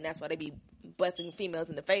up, and that's why they be busting females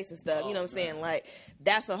in the face and stuff. You know what I'm saying? Like,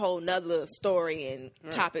 that's a whole nother story and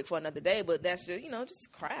topic for another day. But that's just,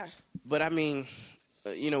 just cry. But I mean,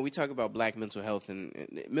 we talk about black mental health,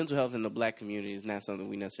 and mental health in the black community is not something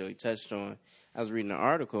we necessarily touched on. I was reading an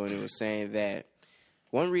article, and it was saying that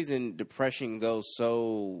one reason depression goes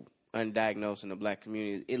so undiagnosed in the black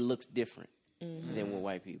community is it looks different than with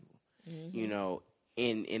white people.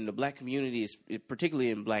 In the black community, particularly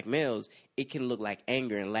in black males, it can look like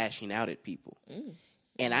anger and lashing out at people.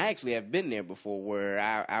 And I actually have been there before, where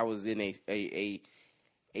I was in a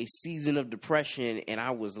season of depression, and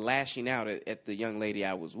I was lashing out at the young lady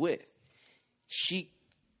I was with. She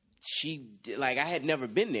like, I had never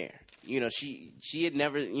been there. She had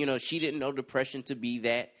never, she didn't know depression to be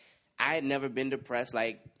that. I had never been depressed.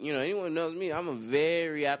 Like, anyone knows me, I'm a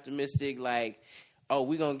very optimistic, like, oh,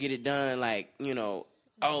 we're going to get it done. Like, we're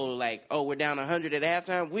down 100 at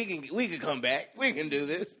halftime. We can come back. We can do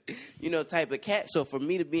this, type of cat. So for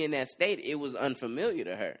me to be in that state, it was unfamiliar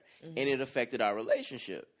to her, and it affected our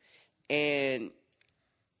relationship. And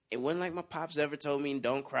it wasn't like my pops ever told me,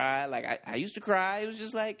 don't cry. Like, I used to cry. It was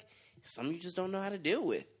just like, some of you just don't know how to deal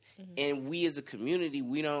with. And we as a community,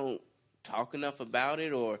 we don't talk enough about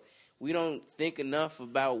it, or we don't think enough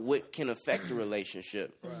about what can affect the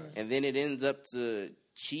relationship. Right. And then it ends up to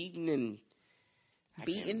cheating and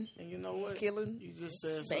beating. And you know what? Killing. You just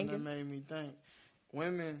said something that made me think.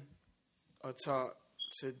 Women are taught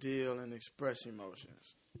to deal and express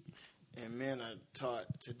emotions, and men are taught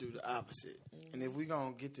to do the opposite. And if we're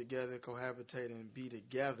going to get together, cohabitate, and be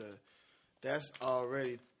together, that's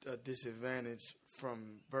already a disadvantage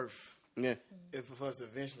from birth. Yeah. If for us to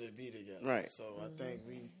eventually be together. Right. So I think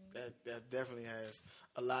that definitely has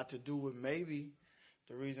a lot to do with maybe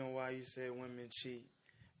the reason why you said women cheat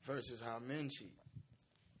versus how men cheat.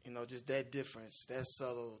 Just that difference, that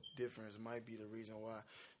subtle difference might be the reason why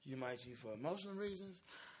you might cheat for emotional reasons.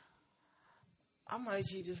 I might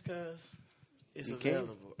cheat just because it's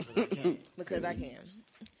available. Because I can.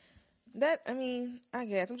 I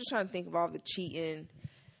guess. I'm just trying to think of all the cheating.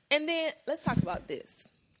 And then let's talk about this.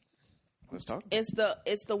 Let's talk. It's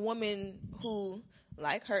the woman who,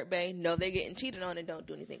 like Hurt Bae, know they're getting cheated on and don't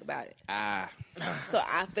do anything about it. So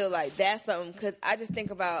I feel like that's something, because I just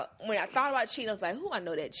think about, when I thought about cheating, I was like, who I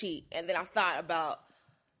know that cheat? And then I thought about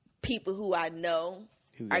people who I know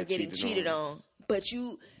are getting cheated on. But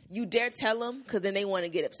you dare tell them, because then they want to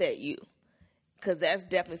get upset at you. because that's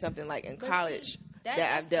definitely something like in But college see, that I've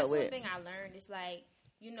that's dealt with. one thing I learned. It's like,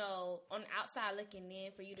 you know, on the outside looking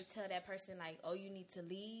in, for you to tell that person like, oh, you need to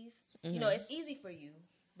leave. You know, it's easy for you,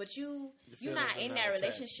 but you're not in that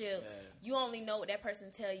relationship. Yeah. You only know what that person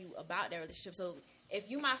tell you about that relationship. So if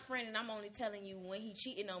you my friend and I'm only telling you when he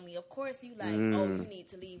cheating on me, of course you like, oh, you need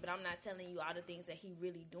to leave. But I'm not telling you all the things that he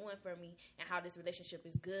really doing for me and how this relationship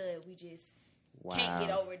is good. We just can't get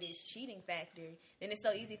over this cheating factor. Then it's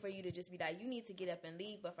so easy for you to just be like, you need to get up and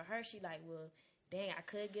leave. But for her, she like, well, dang, I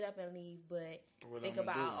could get up and leave, but think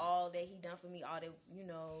about all that he done for me, all that, you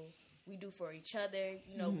know, we do for each other.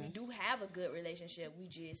 You know, we do have a good relationship. We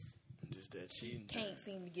just that cheating can't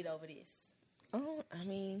seem to get over this. Oh, I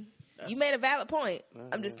mean, you made a valid point.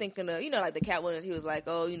 I'm just thinking of, you know, like the Cat Williams. He was like,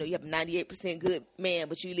 oh, you know, you have a 98% good man,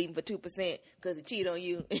 but you leaving for 2% because he cheated on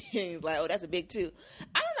you. He's like, oh, that's a big 2.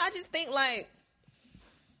 I don't know. I just think, like,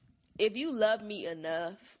 if you love me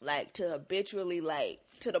enough, like, to habitually, like,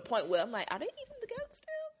 to the point where I'm like, are they even together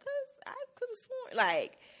still? Because I could have sworn,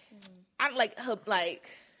 like, I'm like,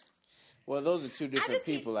 Well, those are two different just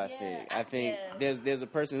think- people, I yeah, think. I think yeah. there's a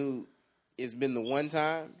person who it's been the one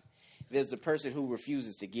time. There's the person who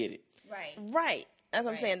refuses to get it. Right. right. That's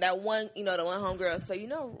what I'm Right. saying. That one, you know, the one homegirl. So, you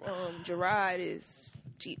know, Gerard is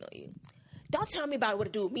cheating on you. Don't tell me about what to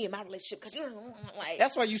do with me and my relationship, because you know, like,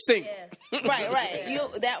 That's why you single. Yeah. right. Yeah.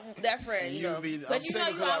 You that friend, you know. But you know,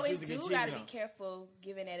 you always do gotta be careful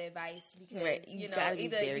giving that advice because Right. You you know gotta be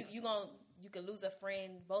either very- you can lose a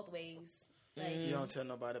friend both ways. Like, You don't tell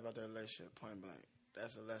nobody about that relationship, point blank.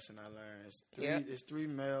 That's a lesson I learned. Yeah. It's 3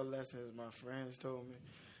 male lessons my friends told me.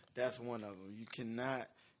 That's one of them. You cannot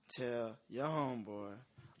tell your homeboy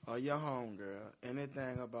or your homegirl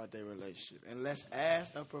anything about their relationship unless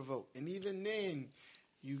asked or provoked. And even then,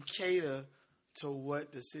 you cater to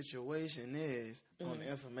what the situation is on the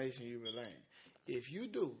information you relay. If you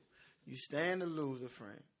do, you stand to lose a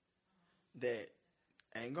friend that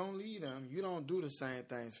ain't gonna lead them. You don't do the same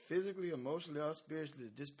things physically, emotionally, or spiritually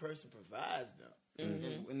as this person provides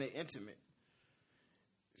them when they're intimate.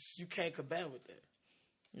 You can't combat with that.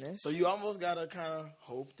 That's So you almost gotta kind of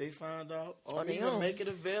hope they find out, or On their even own. make it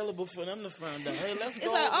available for them to find out. Hey, let's It's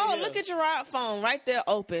go. like, over oh, here. look at Gerard's phone right there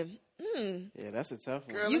open. Yeah, that's a tough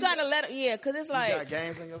one. Girl, You gotta let him, yeah, because it's You like, got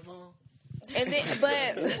games on your phone. and then,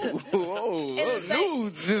 but Whoa, it's like-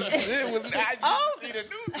 nudes. It was, I Oh. see the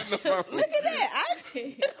nudes in the phone. look at that.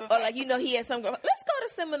 Or like, you know, he had some girl. Let's go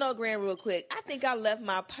to Seminole Grand real quick. I think I left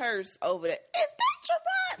my purse over there. Is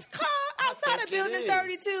that Gerard's car outside think of Building it is.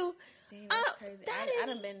 32? damn, that's crazy. that I is-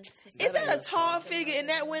 done been. Is that a tall figure in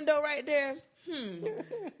that window right there?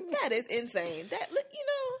 That is insane. That look, you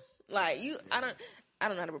know, like you. I don't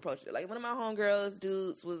know how to approach it. Like one of my homegirls,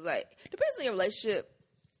 dudes, was like, depends on your relationship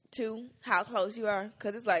too, how close you are.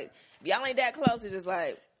 Because it's like if y'all ain't that close, it's just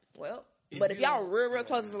like, well. But if you y'all don't- real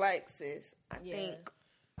close, it's like, sis, I Yeah. think.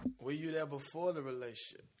 Were you there before the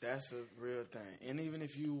relationship? That's a real thing. And even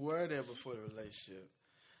if you were there before the relationship,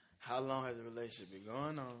 how long has the relationship been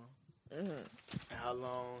going on? And how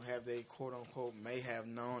long have they, quote unquote, may have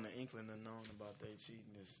known, an inkling of known about their cheating?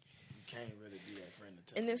 You can't really be that friend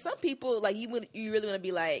to tell. And then some people, like, you really want to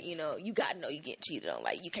be like, you know, you got to know you get cheated on.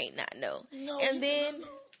 Like, you can't not know. No, and you then, cannot know.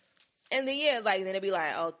 and then, yeah, like, then they'll be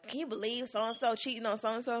like, oh, can you believe so-and-so cheating on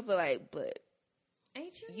so-and-so? But, like, but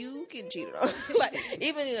Ain't you? you can cheat on. Like,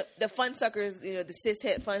 even the fun suckers, you know, the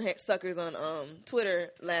cishet fun suckers on Twitter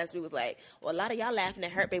last week was like, well, a lot of y'all laughing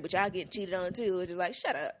at Hurt Babe, but y'all getting cheated on, too. It's just like,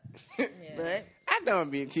 shut up. But, I know I'm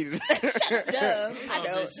being cheated. duh, I I'm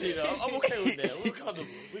don't. just, you know, I'm okay with that. We're comfortable.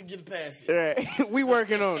 We can get past it. Right. We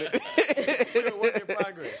working on it. We're a work in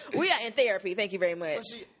progress. We are in therapy. Thank you very much. But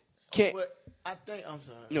see, Can't- what I think, I'm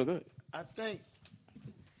sorry. No, go ahead. I think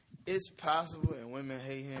it's possible, and women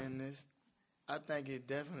hate hearing this. I think it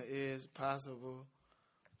definitely is possible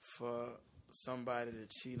for somebody to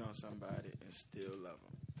cheat on somebody and still love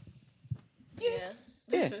them. Yeah.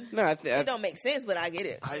 Yeah. No, It don't make sense, but I get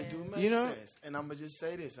it. I do make You know- sense. And I'm going to just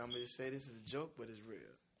say this. I'm going to just say this is a joke, but it's real.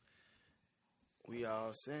 We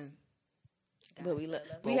all sin. But we But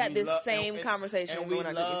had this love- same and- conversation and when I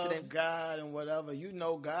we got love yesterday. God and whatever. You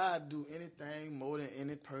know God do anything more than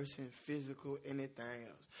any person, physical, anything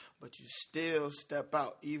else. But you still step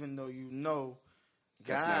out, even though you know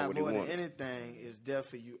That's not God what he more than wanted. anything is there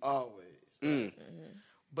for you always. Mm.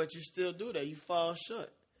 But you still do that. You fall short.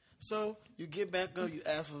 So you get back up, you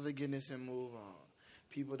ask for forgiveness and move on.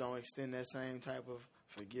 People don't extend that same type of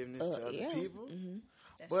forgiveness to other yeah. people.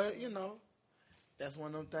 But, you know, that's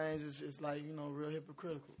one of them things. It's like, you know, real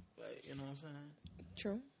hypocritical. Like, you know what I'm saying?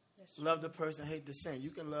 True. Love the person, hate the sin.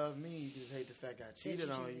 You can love me, you just hate the fact I cheated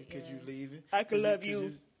you on cheated, you. Could yeah. you leave it? I could love could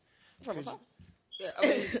you from could afar. Yeah, I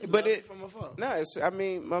mean, But love it- from afar. No, I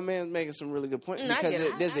mean, my man's making some really good points I because get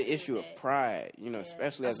it. there's I an get issue of that. pride, you know,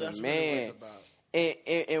 especially That's as a really what man. it's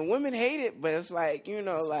about. And women hate it, but it's like, you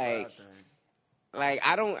know, It's a like pride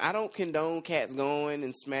thing. I don't condone cats going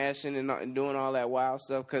and smashing and doing all that wild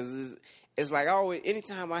stuff because it's like always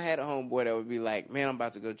anytime I had a homeboy that would be like, man, I'm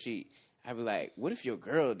about to go cheat. I'd be like, what if your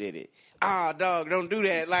girl did it? Ah, dog, don't do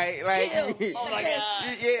that. Like, Chill. Oh my God.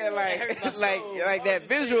 yeah, hurt my like soul. that Why would you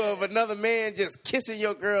visual say of that? another man just kissing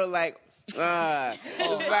your girl, like, it's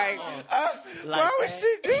like, Like why would that?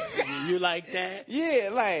 she do that? You like that? Yeah,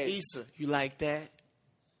 like, Issa, you like that?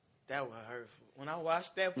 That was hurtful. When I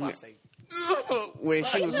watched that, I say, when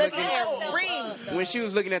she was Look looking at ring. when she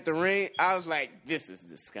was looking at the ring, I was like, this is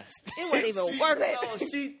disgusting. It wasn't even worth it. No,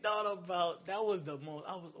 she thought about that was the most.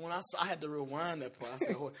 I had to rewind that part. I said,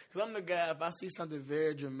 because I'm the guy. If I see something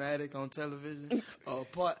very dramatic on television or a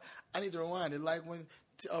part, I need to rewind it. Like when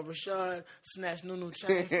Rashad snatched Nunu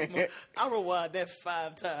chain from her, I rewind that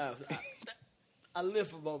 5 times. I live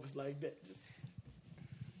for moments like that. Just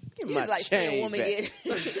Get You my just like seeing a chain woman back.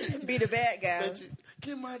 get be the bad guy. let you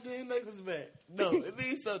get my damn necklace back. No, it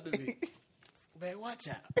means something to me. Man, watch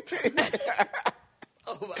out.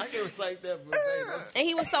 Oh, I can recite that, bro. And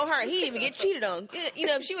he was so hurt. He didn't even get cheated on. You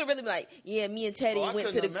know, if she would really be like, yeah, me and Teddy Oh, I went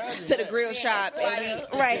to couldn't the imagine to the that. grill shop and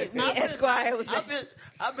we, right, me and Esquire was there.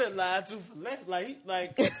 I've been lied to for less.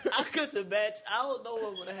 Like I couldn't imagine. I don't know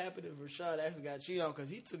what would have happened if Rashad actually got cheated on because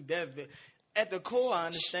he took that. At the core, I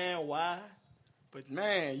understand why. But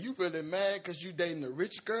man, you really mad because you dating a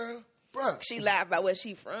rich girl, bruh? She lied about where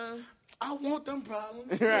she from. I want them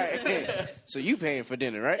problems. Right. So you paying for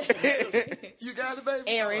dinner, right? You got it, baby.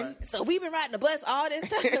 Aaron. All right. So we've been riding the bus all this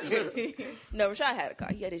time. No, Rashad had a car.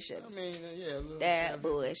 He had his Chevy. I mean, yeah. A little That Chevy.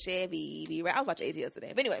 boy Chevy be right. I was watching ATL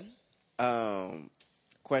today. But anyway,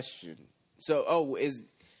 Question. So, is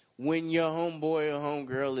when your homeboy or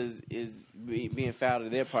homegirl is being foul to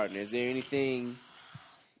their partner, is there anything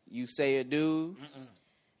you say or do?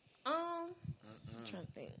 I'm trying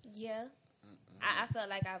to think. Yeah. I felt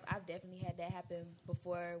like I've definitely had that happen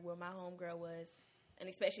before where my homegirl was. And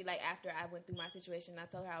especially like after I went through my situation, I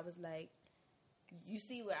told her, I was like, you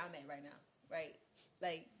see where I'm at right now, right?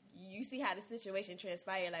 Like, you see how the situation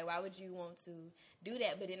transpired. Like, why would you want to do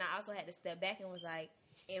that? But then I also had to step back and was like,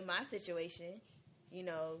 in my situation, you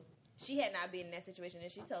know, she had not been in that situation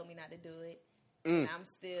and she told me not to do it. And I'm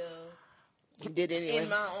still You did it anyway. in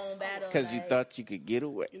my own battle. Because you like- thought you could get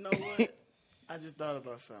away. You know what? I just thought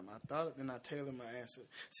about something. I thought it, then I tailored my answer.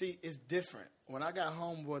 See, it's different. When I got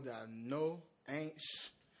homeboy that I know ain't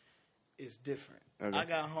it's different. Okay. I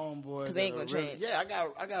got homeboys 'Cause they ain't that gonna are really, change. yeah,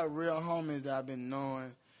 I got real homies that I've been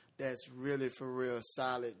knowing that's really for real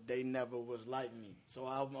solid. They never was like me. So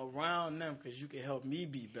I'm around them because you can help me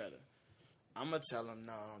be better. I'm going to tell them,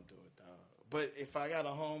 no, don't do it, dog. But if I got a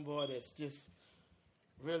homeboy that's just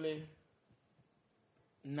really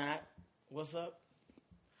not, what's up?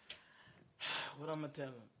 What I'm going to tell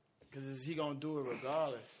him? Because is he going to do it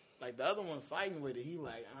regardless? Like, the other one fighting with it, he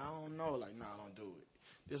like, I don't know. Like, nah, don't do it.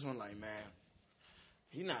 This one like, man,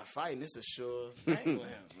 he not fighting. It's a sure thing with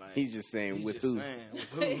him. Like, He's just saying he's with just who. saying with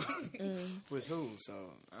who. With who. So,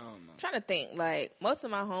 I don't know. I'm trying to think, like, most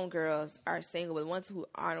of my homegirls are single, but the ones who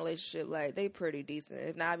are in a relationship, like, they pretty decent.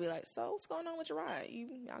 If not, I'd be like, so what's going on with your ride?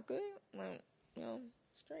 Y'all good? Like, you know,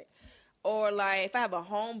 straight. Or, like, if I have a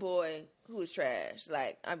homeboy who's trash,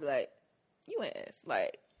 like, I'd be like, you ass.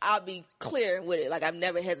 Like, I'll be clear with it. Like, I've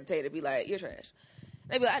never hesitated to be like, you're trash.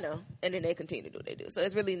 They be like, I know. And then they continue to do what they do. So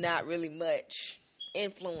it's really not really much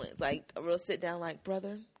influence. Like, a real sit down, like,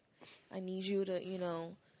 brother, I need you to, you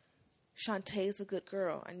know, Shantae's a good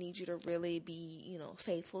girl. I need you to really be, you know,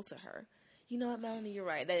 faithful to her. You know what, Melanie, you're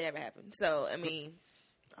right. That never happened. So, I mean,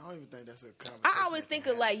 I don't even think that's a conversation. I always think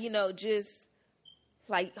of, like, you know, just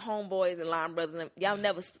like homeboys and line brothers. And y'all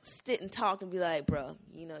never sit and talk and be like, bro,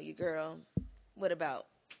 you know, your girl, what about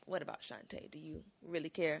Shantae? Do you really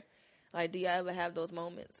care? Like, do y'all ever have those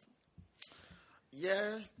moments?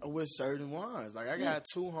 Yeah, with certain ones. Like, I got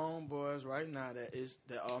 2 homeboys right now that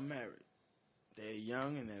are married. They're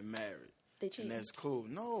young and they're married. They cheat. And that's cool.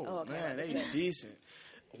 No, Oh, okay. man, they decent.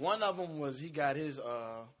 One of them he got his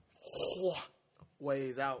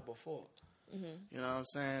ways out before. Mm-hmm. You know what I'm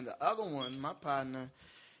saying? The other one, my partner,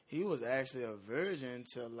 he was actually a virgin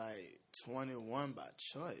till like 21 by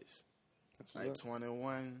choice. Like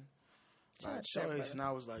 21 by Shout out to that choice. brother. And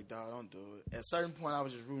I was like, dog, don't do it. At a certain point, I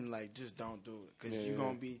was just rooting like, just don't do it. Because Yeah, you're yeah.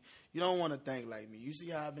 going to be, you don't want to think like me. You see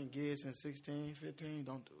how I've been gay since 16, 15?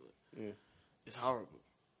 Don't do it. Yeah. It's horrible.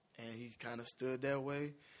 And he kind of stood that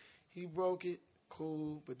way. He broke it,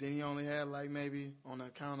 cool. But then he only had like maybe on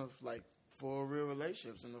account of like 4 real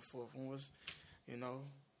relationships. And the 4th one was you know,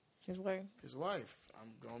 His word. his wife. I'm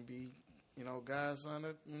gonna be, God's son,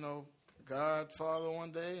 Godfather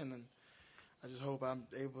one day, and then I just hope I'm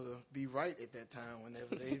able to be right at that time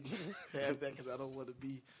whenever they have that, because I don't want to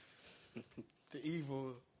be the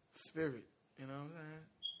evil spirit. You know what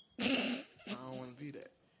I'm saying? I don't want to be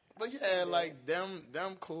that. But yeah, like them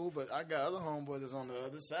cool. But I got other homeboys that's on the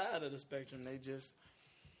other side of the spectrum. They just,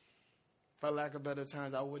 for lack of better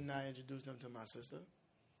terms, I would not introduce them to my sister.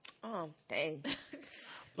 Oh, dang.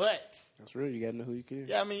 But That's real. You gotta know who you kill.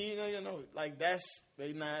 yeah, I mean, like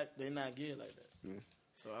they not geared like that. Yeah.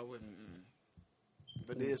 So I wouldn't.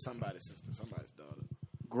 But it is somebody's sister, somebody's daughter.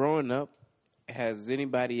 Growing up, has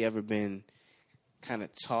anybody ever been kind of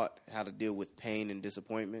taught how to deal with pain and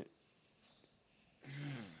disappointment? I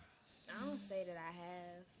don't say that I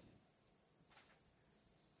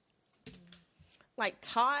have. Like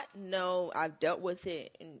taught, no, I've dealt with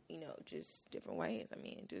it in, just different ways. I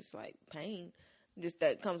mean, just like pain, just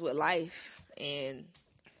that comes with life, and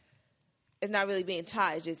it's not really being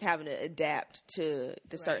taught. It's just having to adapt to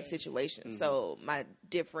the certain Right. situation. So my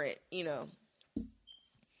different, I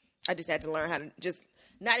just had to learn how to just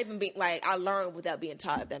not even be like, I learned without being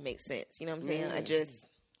taught, if that makes sense. You know what I'm saying? I just,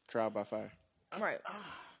 Trial by fire. right.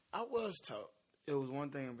 I was taught. It was one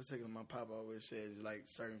thing in particular my papa always says, like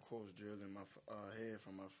certain quotes drilled in my head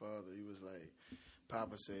from my father. He was like,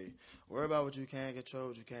 Papa say, worry about what you can't control.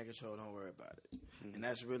 What you can't control, don't worry about it. And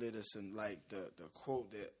that's really the quote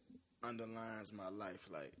that underlines my life.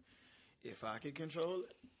 Like, if I can control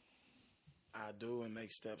it, I do and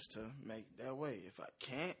make steps to make that way. If I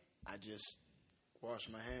can't, I just wash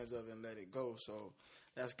my hands of it and let it go. So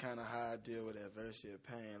that's kind of how I deal with adversity or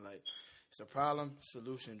pain. Like, it's a problem,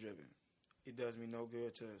 solution driven. It does me no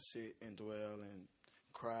good to sit and dwell and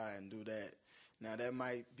cry and do that. Now, that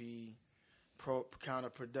might be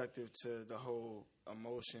counterproductive to the whole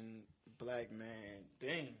emotion black man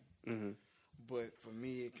thing. Mm-hmm. But for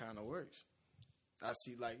me, it kind of works. I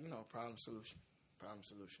see, problem, solution. Problem,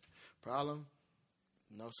 solution. Problem,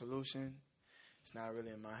 no solution. It's not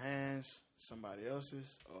really in my hands. Somebody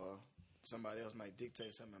else's, or somebody else might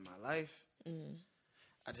dictate something in my life.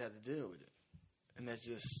 I just have to deal with it. And that's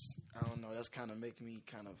just, I don't know, that's kind of making me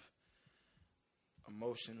kind of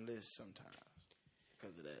emotionless sometimes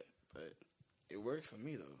because of that. But it worked for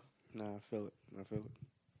me, though. No, I feel it.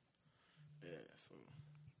 Yeah,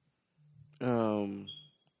 so.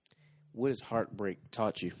 What has heartbreak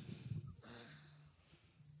taught you?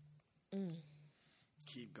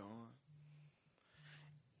 Keep going.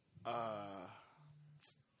 I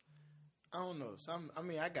don't know.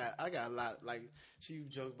 I got a lot. Like she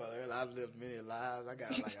joked about earlier, I've lived many lives. I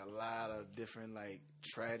got like a lot of different like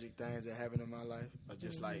tragic things that happened in my life, but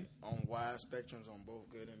just like on wide spectrums, on both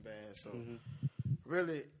good and bad. So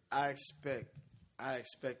really, I expect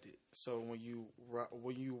it. So when you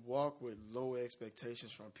walk with low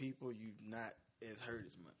expectations from people, you not as hurt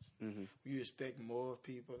as much. You expect more of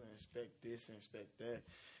people and expect this and expect that.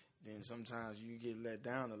 Then sometimes you get let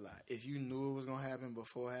down a lot. If you knew it was gonna happen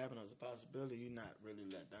before it happened as a possibility, you're not really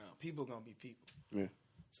let down. People gonna be people. Yeah.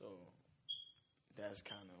 So that's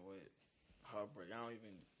kind of what heartbreak. I don't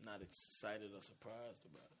even not excited or surprised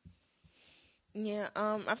about it. Yeah,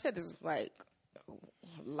 I've said this like a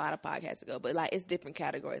lot of podcasts ago, but like it's different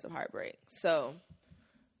categories of heartbreak. So,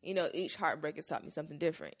 each heartbreak has taught me something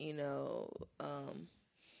different.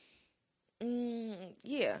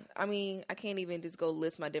 Yeah, I mean, I can't even just go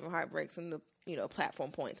list my different heartbreaks and the platform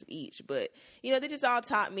points of each, but they just all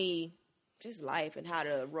taught me just life and how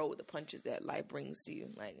to roll with the punches that life brings to you.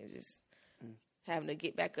 Like it's just having to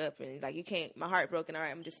get back up and like you can't. My heart broken. All right,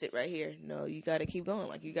 I'm just sit right here. No, you got to keep going.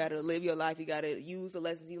 Like you got to live your life. You got to use the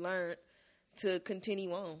lessons you learned to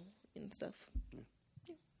continue on and stuff. Yeah.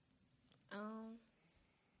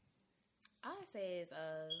 All I say is,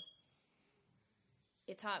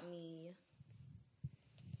 it taught me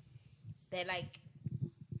that like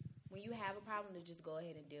when you have a problem, to just go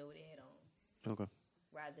ahead and deal with it head on. Okay.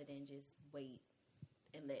 Rather than just wait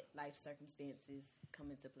and let life circumstances come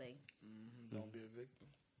into play. Don't be a victim.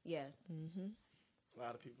 Yeah. A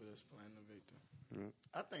lot of people that's playing the victim.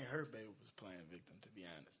 I think her baby was playing victim, to be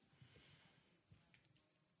honest.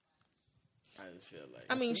 I just feel like.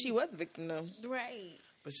 I mean, she was a victim though. Right.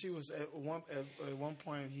 But she was at one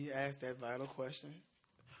point. He asked that vital question: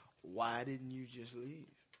 why didn't you just leave?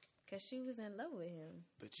 Because she was in love with him.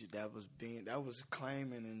 But that was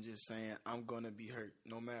claiming and just saying, I'm gonna be hurt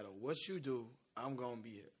no matter what you do. I'm gonna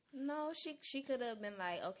be hurt. No, she could have been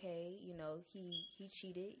like, okay, he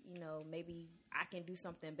cheated. Maybe I can do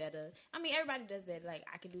something better. I mean, everybody does that. Like,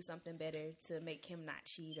 I can do something better to make him not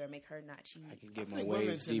cheat or make her not cheat. I can get my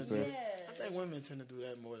waves deeper. I think women tend to do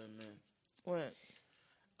that more than men. What?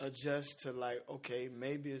 adjust to like, okay,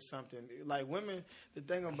 maybe it's something like women. The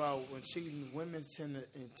thing about when cheating, women tend to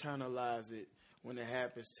internalize it when it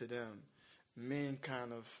happens to them. Men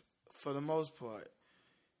kind of, for the most part,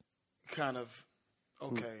 kind of,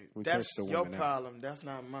 okay, we that's curse the your women out. problem. That's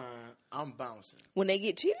not mine. I'm bouncing. When they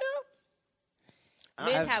get cheated on,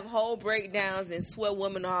 men have whole breakdowns and swear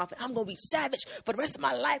women off. I'm gonna be savage for the rest of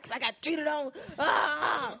my life because I got cheated on.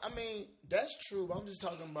 Ah! I mean, that's true. But I'm just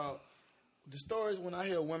talking about the stories when I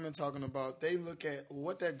hear women talking about, they look at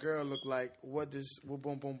what that girl looked like, what boom,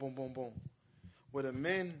 boom, boom, boom, boom. With the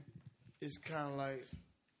men, it's kind of like,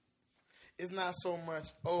 it's not so much,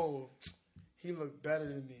 oh, he looked better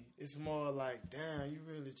than me. It's more like, damn, you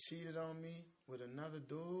really cheated on me with another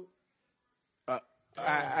dude?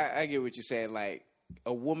 I get what you're saying. Like,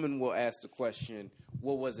 a woman will ask the question,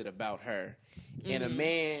 what was it about her? And a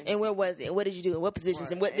man... And where was it? And what did you do? And what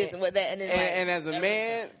positions? And what this and what that? And then And as a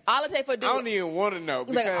man, all I take for a dude, I don't even want to know. like,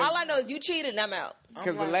 Because all I know is you cheated and I'm out.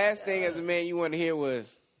 because the last thing as a man you want to hear was,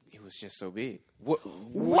 it was just so big.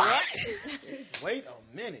 What? Wait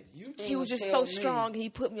a minute. He was just so strong. He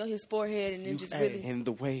put me on his forehead and then just really... And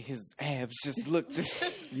the way his abs just looked.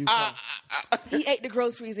 He ate the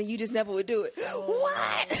groceries and you just never would do it.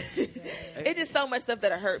 What? It's just so much stuff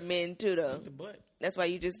that'll hurt men too, though. The butt. That's why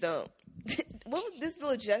you just don't. What was this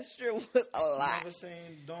little gesture was a lot. Never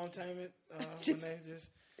saying don't time it when they just...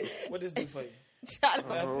 What does this do for you?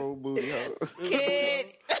 Oh, booty hole.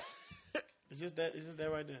 Kid. It's just that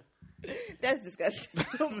right there. That's disgusting.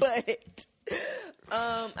 But,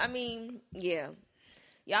 I mean, yeah.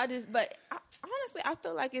 Y'all just, but honestly, I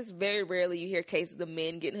feel like it's very rarely you hear cases of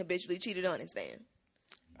men getting habitually cheated on and staying.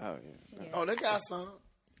 Oh, yeah. Oh, they got some.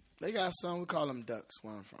 They got some. We call them ducks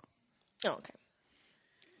where I'm from. Oh, okay.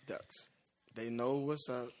 Ducks. They know what's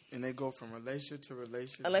up, and they go from relationship to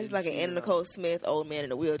relationship. Unless it's like an Anna Nicole Smith, old man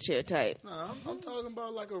in a wheelchair type. No, I'm talking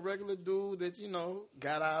about like a regular dude that,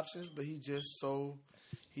 got options, but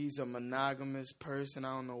he's a monogamous person.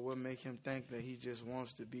 I don't know what make him think that he just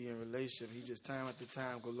wants to be in a relationship. He just time after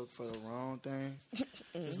time go look for the wrong things.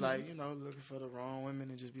 Just like, looking for the wrong women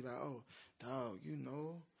and just be like, oh, dog,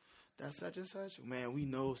 that's such and such? Man, we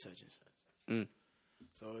know such and such. Mm.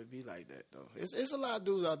 So it'd be like that, though. It's a lot of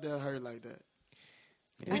dudes out there hurt like that.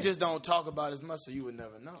 Yeah. We just don't talk about it as much, so you would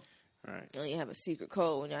never know. Right. You have a secret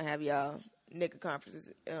code when y'all have y'all nigga conferences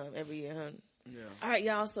every year, huh? Yeah. All right,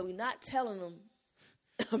 y'all, so we're not telling them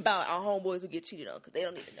about our homeboys who get cheated on because they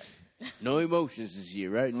don't need to know. No emotions this year,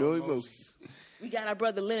 right? No emotions. We got our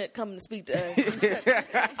brother Leonard coming to speak to us.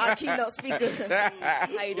 Our keynote speaker.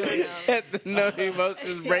 How you doing, y'all? At the No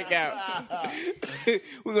Emotions breakout.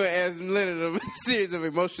 We're going to ask Leonard a series of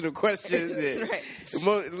emotional questions. That's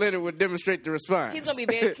right. Leonard will demonstrate the response. He's going to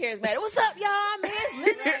be very charismatic. What's up, y'all? Man,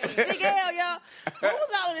 it's Leonard. Big L, y'all. What was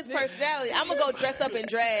all of this personality? I'm going to go dress up in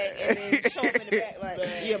drag and then show up in the back like,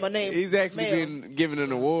 yeah, my name He's actually Mel. been given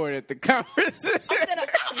an award at the conference. I said, wait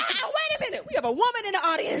a minute. We have a woman in the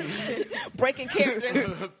audience breaking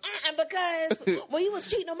character. And because when he was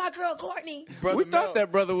cheating on my girl, Courtney. We thought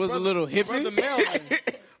that brother was a little hippie.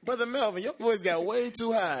 Brother Melvin, your voice got way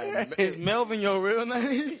too high. Is Melvin your real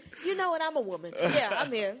name? You know what? I'm a woman. Yeah,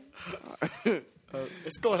 I'm here.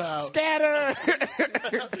 Let's go to our... Statter!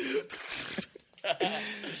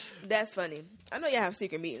 That's funny. I know y'all have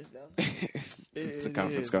secret meetings, though. It's a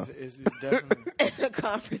conference call. It's definitely... A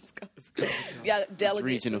conference call. Y'all delegates.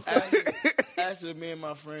 Regional. Actually, me and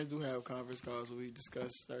my friends do have conference calls where we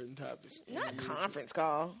discuss certain topics. Not conference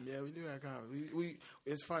call. Yeah, we do have conference. We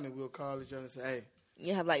it's funny. We'll call each other and say, "Hey."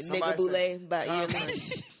 You have like Somebody nigga boule say, about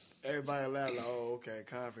conference. Everybody laugh like, "Oh, okay."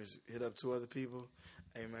 Conference. Hit up 2 other people.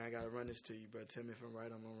 Hey man, I gotta run this to you, bro. Tell me if I'm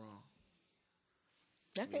right or I'm wrong.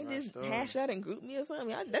 Y'all can't Right just story. hash out and group me or something.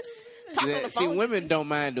 Y'all, that's talk on the See, phone. women don't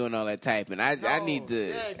mind doing all that typing. I need to.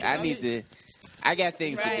 Yeah, 'cause I need to. I got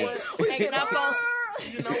things to do. Hanging up on.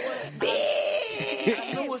 You know what?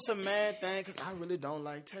 I know it's a mad thing because I really don't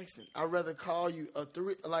like texting. I'd rather call you a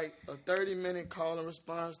 30-minute call and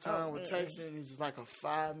response time with texting is just like a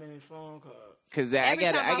 5-minute phone call. Because Every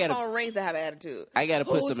time my phone rings, I have attitude. I gotta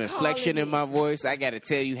put Who's some inflection calling in my voice. I gotta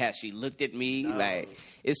tell you how she looked at me. Like,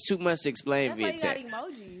 it's too much to explain That's why via you got text.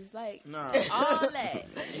 emojis, like Nah. all that.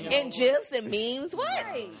 And gifs and memes. What?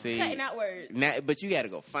 Right. See, Cutting out words. but you gotta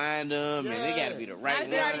go find them, and they gotta be the Not right if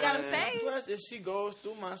you already one. got them saved. Plus, if she goes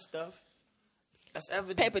through my stuff, that's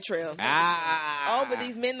evidence. Paper trail. Ah, Oh, but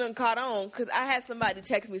these men done caught on because I had somebody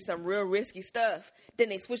text me some real risky stuff. Then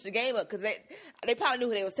they switched the game up because they probably knew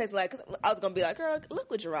who they was texting. Like, cause I was gonna be like, "Girl, look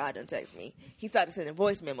what Gerard done text me." He started sending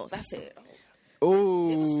voice memos. I said, "Oh,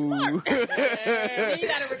 Ooh. Then you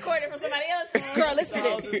gotta record it for somebody else. Girl, listen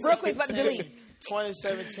to this. Real quick, it's about to delete.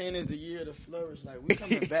 2017 is the year to flourish. Like, we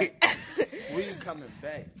coming back. We coming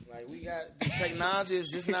back. Like, we got the technology is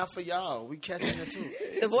just not for y'all. We catching it too.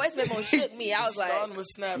 The voice memo shook me. I was Starting like, with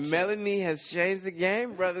Snapchat. Melanie has changed the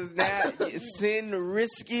game, brothers. Now send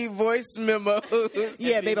risky voice memos.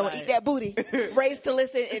 yeah, baby, I'm gonna eat that booty. Raise to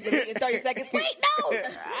listen and delete in 30 seconds. Wait, no! Girl.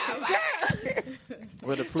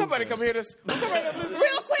 With the proof Somebody of come it. hear this. Somebody come listen.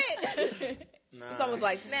 Real quick. Nah. It's almost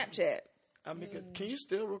like Snapchat. I mean, can you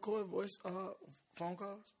still record voice phone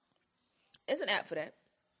calls? It's an app for that.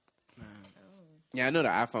 Man, Yeah, I know the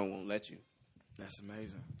iPhone won't let you. that's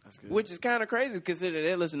amazing. That's good. Which is kind of crazy considering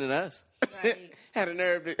they're listening to us. Right. Had a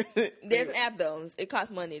nerve to. There's an app though. It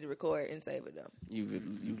costs money to record and save it though.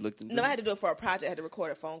 You've looked into No, I had to this? do it for a project. I had to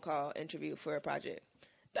record a phone call interview for a project.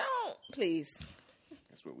 Don't, please.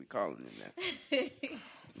 That's what we calling it now.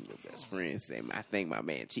 Your best friend say, I think my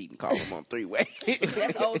man cheating. Call him on 3-way.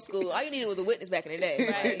 That's old school. All you needed was a witness back in the day.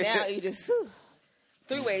 Right now, you just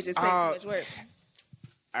three-ways just take too much work.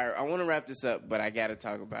 I want to wrap this up, but I got to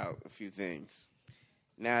talk about a few things.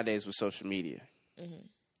 Nowadays with social media,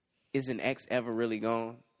 is an ex ever really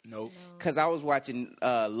gone? Nope. Because I was watching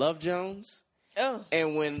Love Jones, Oh,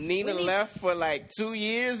 and when Nina left for like 2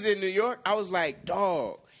 years in New York, I was like,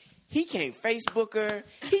 dog, he can't Facebook her,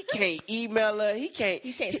 he can't email her, he can't.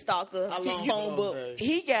 you can't stalk a long phone for book. those days?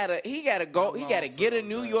 He gotta go. He gotta get a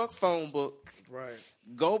New York phone book, Right.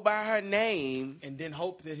 go by her name, And then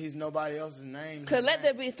hope that he's nobody else's name. Cause let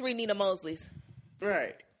there be 3 Nina Mosleys.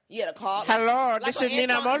 right. You gotta call. Hello, Like this on is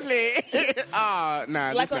Nina Antoine- Mosley. Nah,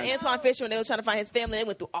 Like this on not- Antoine Fisher when they were trying to find his family, they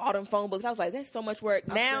went through all them phone books. I was like, that's so much work.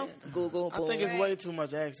 Now, Google, I boom. think it's way too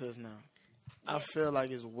much access now. I feel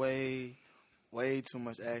like it's way too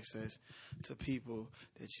much access to people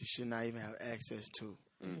that you should not even have access to.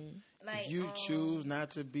 Like, If you choose not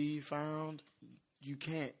to be found, you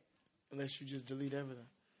can't unless you just delete everything.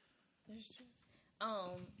 I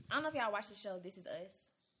don't know if y'all watch the show This Is Us.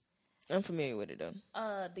 I'm familiar with it though.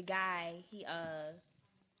 The guy,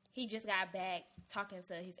 he just got back talking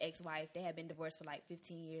to his ex-wife. They had been divorced for like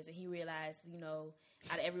 15 years, and he realized,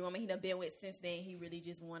 out of every woman he done been with since then, he really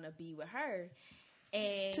just want to be with her.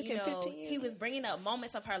 And, Took him 15 years. he was bringing up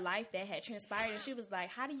moments of her life that had transpired, and she was like,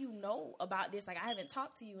 how do you know about this? Like, I haven't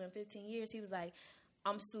talked to you in 15 years. He was like,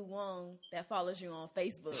 I'm Sue Wong that follows you on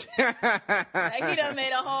Facebook. Like, he done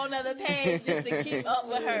made a whole nother page just to keep up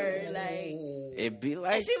with her. Like, It be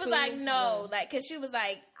like and she was like, no. Like, because she was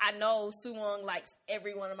like, I know Sue Wong likes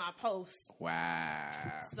every one of my posts. wow.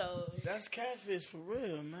 So, That's catfish for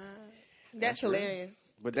real, man. That's hilarious.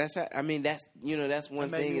 But that's how, I mean that's one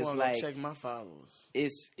That made thing. me It's wanna like check my followers.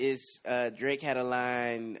 it's Drake had a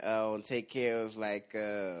line on Take Care. It was like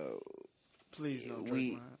Please don't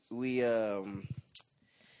Drake we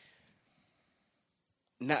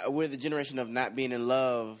not we're the generation of not being in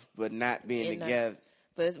love but not being And not- together.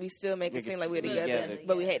 But we still make it seem like we're together.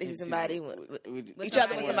 But we hate to see somebody with each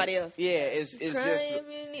other with somebody else. Yeah, it's just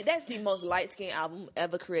That's the most light skinned album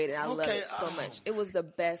ever created. I love it so much. It was the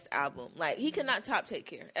best album. Like he could not top Take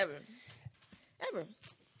Care ever.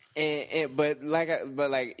 but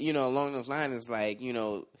along those lines, it's like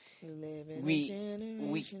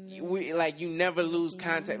we like you never lose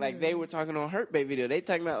contact. Like they were talking on Hurt Bay video. They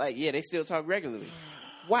talking about like they still talk regularly.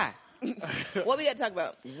 Why? What we got to talk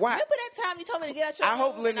about? Why? Remember that time you told me to get out your I room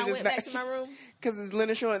hope and Leonard I is went not back to my room? Because is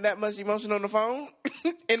Leonard showing that much emotion on the phone?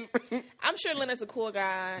 And I'm sure Leonard's a cool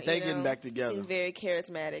guy. They getting back together. Seems very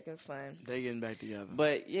charismatic and fun. They getting back together.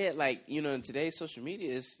 but yeah, like in today's social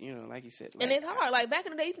media is like you said, like, And it's hard. Like back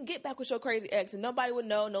in the day, you can get back with your crazy ex and nobody would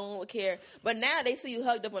know, no one would care. But now they see you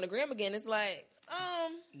hugged up on the gram again. It's like,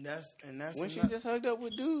 That's when she just hugged up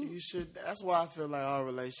with dude. you should. That's why I feel like our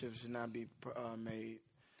relationship should not be made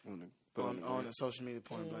on the social media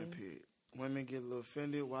point blank period. Women get a little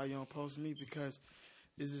offended why you don't post me because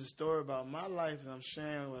this is a story about my life and I'm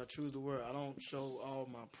sharing what I choose to wear. I don't show all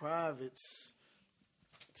my privates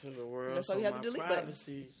to the world. That's why you have my the delete button.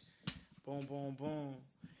 privacy, boom, boom, boom.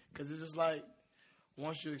 Because it's just like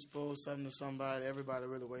once you expose something to somebody, everybody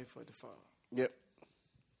really waiting for it to fall. Yep.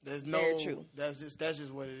 There's no. Very true. That's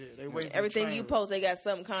just what it is. They waiting for everything the you train post, they got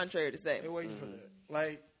something contrary to say. They're waiting for that.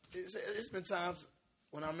 Like it's been times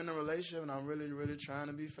when I'm in a relationship and I'm really, really trying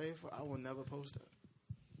to be faithful, I will never post that.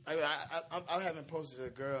 I haven't posted a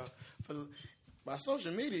girl for by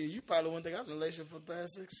social media. You probably wouldn't think I was in a relationship for the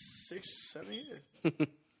past 7 years.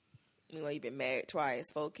 You've been married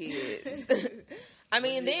twice, 4 kids. I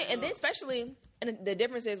mean, then especially, and the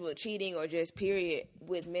difference is with cheating or just period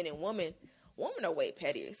with men and women. Women are way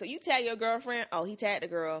pettier. So you tag your girlfriend, oh, he tagged the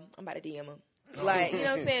girl, I'm about to DM him. Like, you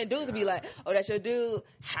know what I'm saying? Dudes would be like, oh, that's your dude?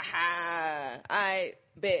 Ha ha. I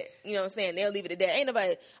bet. You know what I'm saying? They'll leave it at that. Ain't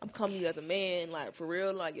nobody, I'm coming to you as a man, like, for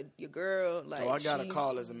real, like, your girl. Like, I got a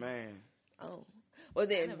call as a man. Oh. Well,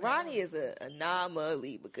 then Ronnie is a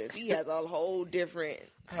anomaly because he has a whole different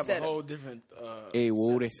I have setup. a whole different Hey,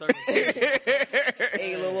 Woody.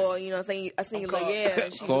 Hey, little boy, you know what I'm saying? I seen you like, yeah.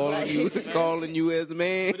 And she was like, calling you as a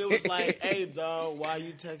man. But it was like, hey, dog, why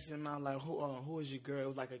you texting me? I'm like, who is your girl? It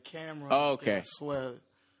was like a camera. Oh, okay. I swear.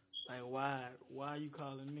 Like, why are you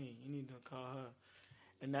calling me? You need to call her.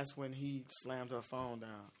 And that's when he slammed her phone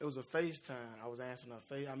down. It was a FaceTime. I was answering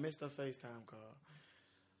her I missed her FaceTime call.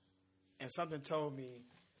 And something told me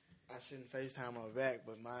I shouldn't FaceTime her back,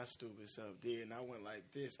 but my stupid self did. And I went like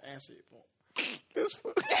this, answer it. This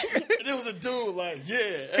and it was a dude like, yeah,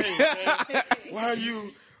 hey, man,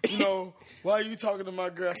 why are you talking to my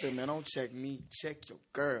girl? I said, man, don't check me. Check your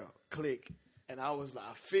girl. Click. And I was like,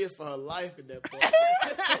 I feared for her life at that point.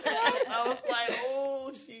 I was like,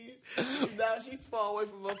 oh, she's far away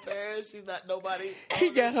from her parents. She's not nobody. He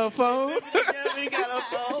got her phone. Yeah, he got her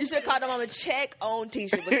phone. you should have called him on a check on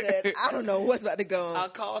Tisha because I don't know what's about to go on. I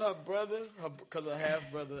called her brother, because her half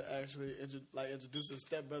brother actually introduced her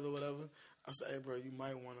stepbrother or whatever. I said, hey, bro, you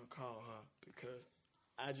might want to call her because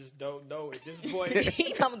I just don't know at this point.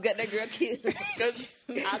 He almost got that girl killed. Because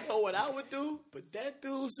I know what I would do, but that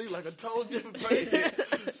dude seemed like a total different person.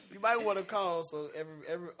 You might want to call. So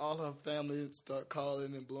all her family start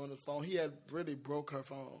calling and blowing the phone. He had really broke her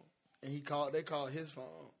phone, and they called his phone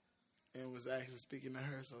and was actually speaking to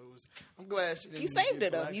her. So I'm glad she didn't. You saved her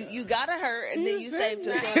though. You got her, and then you saved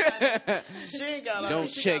her. She ain't got her. Don't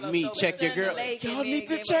She check got me, herself check your in girl. that. Y'all need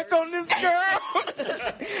to check on this girl.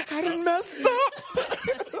 I done messed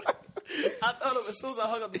up. I thought as soon as I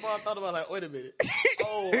hung up the phone, I thought about like, wait a minute.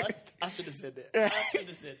 Oh, I should have said that. I should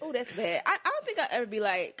have said that. Oh, that's bad. I don't think I'll ever be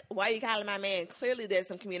like, why are you calling my man? Clearly, there's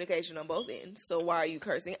some communication on both ends. So why are you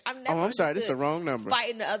cursing? I've never. Oh, I'm sorry. This is a understood wrong number.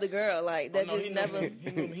 Fighting the other girl like that. Oh, no, just never.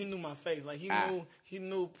 He knew my face. Like he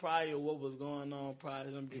knew prior what was going on prior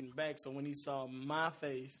to them getting back. So when he saw my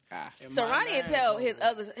face, and So my Ronnie didn't name tell on his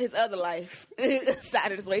it- other life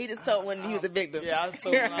side of the story. He just told when he was a victim. Yeah, I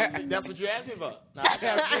told him that's what you asked me about. Now,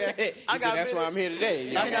 I got that's why I'm here today.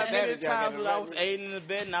 I got many Savage, y'all times got when I it was right. aiding in the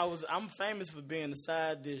bed, and I'm famous for being the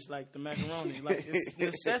side dish, like the macaroni. Like it's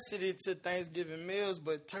necessity to Thanksgiving meals,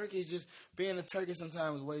 but turkey being a turkey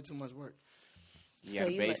sometimes is way too much work. You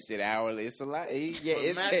gotta you base it hourly. It's a lot.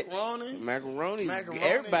 Yeah, But macaroni. macaroni.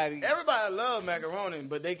 Everybody love macaroni,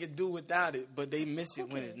 but they could do without it. But they miss it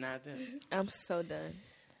when it's not there. I'm so done.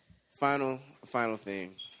 Final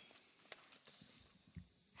thing.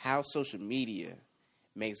 How social media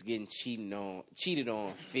makes getting cheated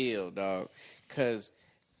on feel, dog. Cause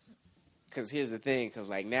here's the thing. Cause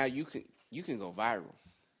like now you can go viral.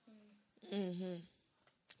 Mm-hmm.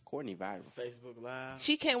 Courtney viral. Facebook Live.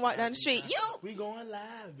 She can't walk down the street. We going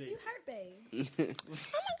live, baby. You hurt, babe. Oh my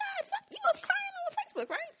God, you was crying on Facebook,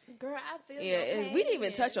 right? Girl, I feel Yeah, your pain. we didn't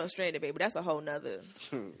even touch on Stranded, baby. That's a whole nother.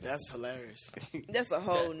 That's hilarious. That's a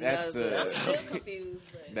whole That's, nother. I'm still confused,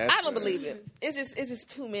 but I don't believe it. It's just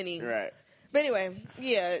too many. Right. But anyway,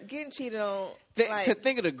 yeah, getting cheated on.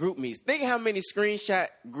 Think of the group meets. Think how many screenshot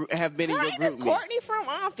have been in your Right, group that's meet. Courtney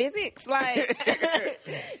from physics. Like,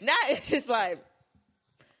 now it's just like,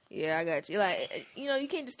 yeah, I got you. Like, you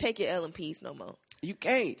can't just take your L in peace no more. You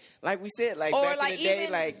can't. Like we said, like Or back like in the day,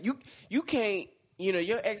 even- like you can't.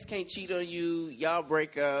 Your ex can't cheat on you. Y'all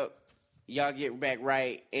break up. Y'all get back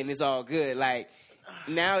right, and it's all good. Like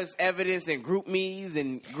now, it's evidence in group me's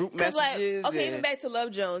and group messages. Like, okay, even back to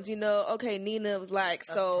Love Jones. Okay, Nina was like,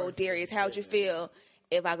 so Darius, how'd you feel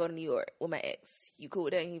if I go to New York with my ex? You cool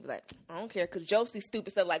with that? And he'd be like, I don't care, because Josie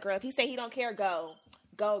stupid stuff. Like, girl, if he say he don't care, go,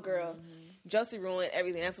 girl. Josie ruined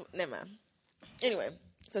everything. Never mind. Anyway,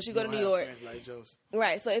 so she go to New York. Like Josie.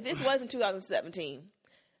 Right. So if this was in 2017,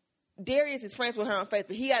 Darius is friends with her on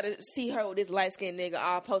Facebook. He got to see her with this light skinned nigga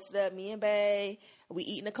all posted up. Me and Bae, we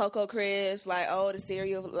eating the Cocoa Crisp. Like, oh, the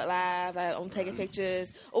cereal live. Like, I'm taking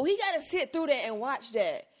pictures. Oh, he got to sit through that and watch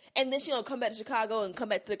that. And then she gonna come back to Chicago and come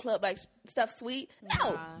back to the club like stuff sweet.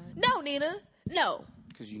 No, Nina, no.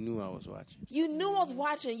 Because you knew I was watching. You knew I was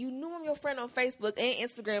watching. You knew I'm your friend on Facebook and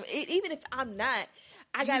Instagram. Even if I'm not,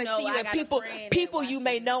 I gotta see I that got a people friend that you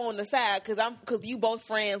may know on the side because you both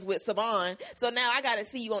friends with Savon. So now I gotta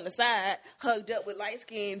see you on the side, hugged up with light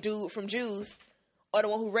skinned dude from Juice, or the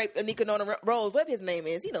one who raped Anika Nona Rose. Whatever his name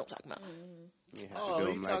is, you know what I'm talking about. You have to Oh, do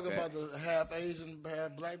you them talking like that. about the half Asian,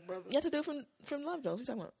 half black brother? You have to do it from Love Jones. What you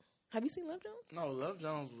talking about? Have you seen Love Jones? No, Love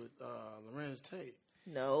Jones with Lorenz Tate.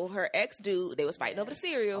 No, her ex dude. They was fighting over the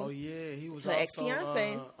cereal. Oh yeah, he was Her also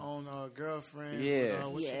ex-fiancé. on Girlfriend. Yeah.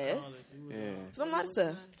 What Yes. you call it? He was, Some a lot of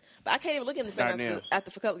stuff. But I can't even look at him Darnell.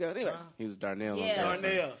 after for couple girls anyway. He was Darnell. Yeah. On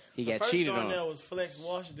that. Darnell. He The got first cheated Darnell on. was Flex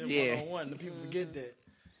Washington Yeah. 101. The people forget that.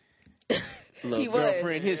 Little He was.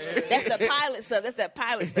 girlfriend history. That's the pilot stuff. That's that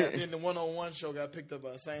pilot stuff. Then the 101 show got picked up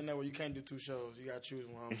by the same network. You can't do two shows. You got to choose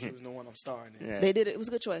one. I'm choosing the one I'm starring in. Yeah. They did it. It was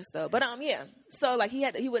a good choice though. But yeah. So like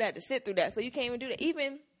he would have to sit through that. So you can't even do that.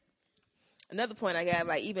 Even another point I got,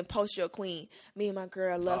 like even post your queen. Me and my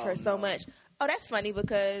girl love her so much. Oh, that's funny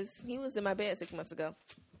because he was in my bed 6 months ago.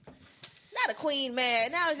 Not a queen,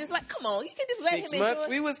 man. Now it's just like, come on, you can just let 6 him months. enjoy.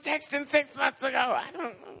 We was texting 6 months ago. I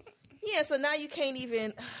don't know. Yeah, so now you can't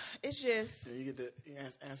even. It's just. Yeah, you get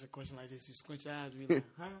to answer a question like this. You squint your eyes and be like,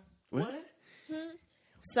 huh? What?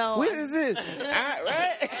 So What is this?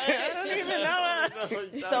 I don't even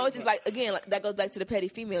know. So it's just like, again, like, that goes back to the petty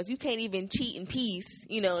females. You can't even cheat in peace,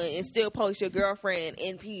 and still post your girlfriend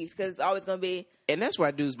in peace because it's always gonna be. And that's why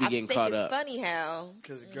dudes be getting I think caught it's up. funny how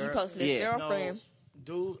 'Cause you posting his Yeah. girlfriend.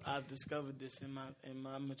 Dude, I've discovered this in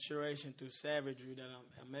my maturation through savagery that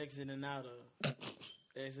I'm exiting out of.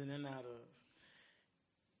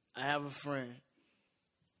 I have a friend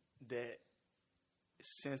that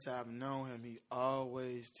since I've known him, he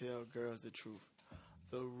always tell girls the truth,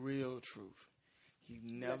 the real truth. He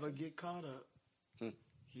never get caught up.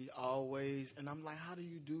 He always, and I'm like, how do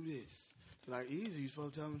you do this? They're like, easy. You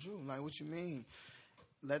supposed to tell them the truth. I'm like, what you mean?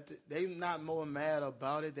 They not more mad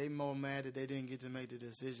about it. They more mad that they didn't get to make the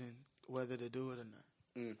decision whether to do it or not.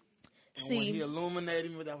 And when he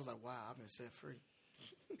illuminated me with that, I was like, wow, I've been set free.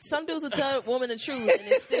 Some dudes will tell a woman the truth, and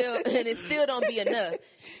it still don't be enough.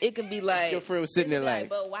 It can be like, Your friend was sitting there like,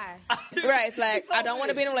 but why? right? It's like, I don't want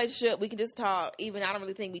to be in a relationship. We can just talk. Even I don't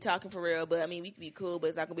really think we talking for real, but I mean, we can be cool, but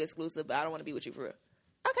it's not gonna be exclusive. But I don't want to be with you for real.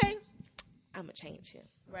 Okay, I'm gonna change him.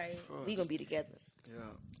 Right. We gonna be together.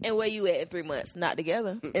 Yeah. And where you at in 3 months? Not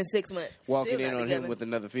together. In 6 months, walking still in not on together. him with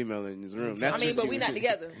another female in his room. That's I mean, what but you we would not do.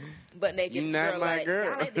 together. But naked, You this not girl my like, girl.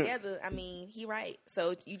 y'all ain't together. I mean, he right.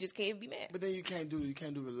 So you just can't be mad. But then you can't do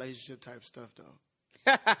relationship type stuff though.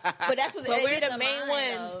 But that's what But they where's be the the main line,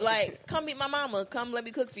 ones. though? Like, come meet my mama. Come let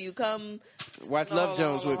me cook for you. Come, Watch Love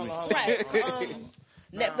Jones with me. right?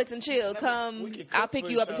 Netflix and chill. we Come, can cook I'll pick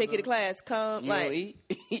for you up each and take you to other. class. Come, You like, don't eat?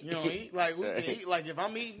 You don't eat like we can eat. Like if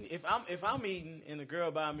I'm eating and the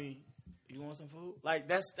girl by me, you want some food? Like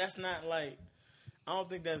that's not like. I don't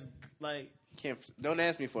think that's like. Don't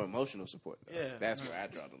ask me for emotional support. Though. Yeah. That's where I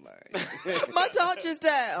draw the line. my torch is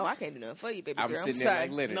down. Oh, I can't do nothing for you, baby I'm girl. sitting I'm there sorry.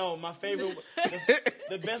 like Leonard. No, my favorite,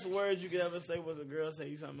 the best words you could ever say was a girl say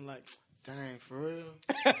you something like, "Dang, for real."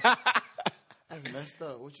 That's messed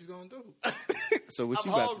up. What you gonna do? So what I'm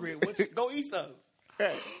you about hungry. What you go eat something? You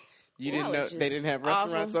Y'all didn't are know just they didn't have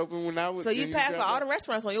restaurants awful. open when I was. So you when pass for dropped all out? the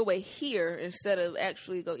restaurants on your way here instead of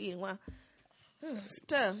actually go eating. Wow, it's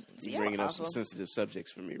tough. See, You bringing y'all up some awful. sensitive subjects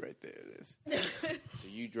for me right there. So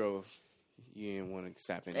you drove. You didn't want to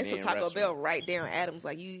stop in It's a Nan Taco restaurant. Bell right there on Adams.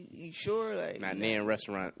 Like, you sure? Like, Now Nan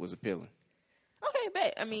restaurant was appealing, okay,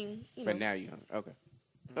 bet. I mean, but now you hungry.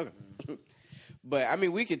 Okay. But I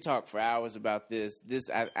mean, we could talk for hours about this.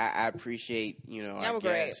 I appreciate That our was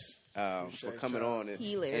great. guests for coming on and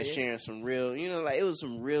Hilarious. sharing some real, like it was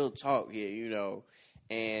some real talk here,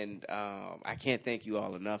 and I can't thank you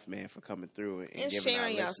all enough, man, for coming through and giving sharing our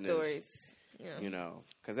y'all listeners, stories. Yeah.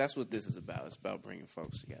 Because that's what this is about. It's about bringing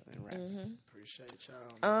folks together and rapping. Appreciate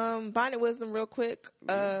y'all. Bonnet Wisdom, real quick.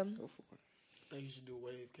 Go for it. I think you should do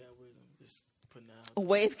wave cat wisdom. Just putting that out.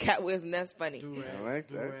 Wave Cat Wisdom. That's funny. Do I like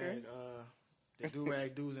that, rag. The do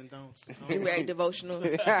rag do's and don'ts. Durag devotional.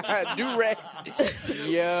 Do rag.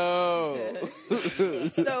 Yo.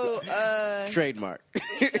 So, Trademark.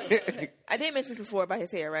 I did mention this before about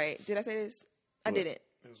his hair, right? Did I say this? I What? didn't.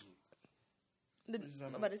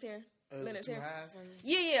 About his hair? Leonard's hair?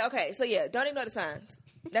 Yeah, okay. So, yeah, don't ignore the signs.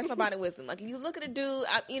 That's my Bonnet Wisdom. Like, if you look at a dude,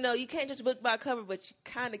 you can't judge a book by cover, but you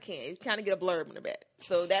kind of can. You kind of get a blurb on the back.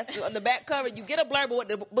 So, that's on the back cover, you get a blurb of what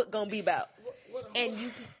the book going to be about. And you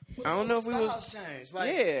can... I don't know if we was. Changed.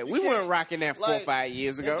 Yeah, we weren't rocking that 4 or 5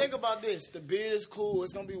 years ago. Think about this: the beard is cool.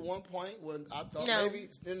 It's gonna be one point when I thought No. maybe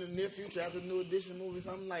in the near future after the New Edition movie,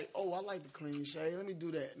 something like, "Oh, I like the clean shave. Let me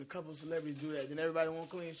do that." And a couple of celebrities do that. Then everybody want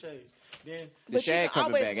clean shave. Then The But you shag can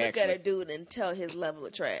coming always back, look actually. at a dude and tell his level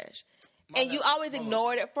of trash. And you always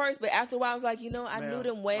ignore it at first, but after a while, I was like, I knew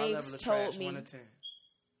them waves told me. 1 to 10.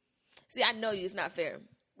 See, I know you. It's not fair.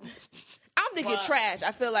 I don't think you're Why? trash.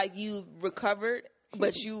 I feel like you've recovered,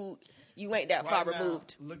 but you ain't that far Right now,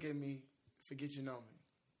 removed. look at me. Forget you know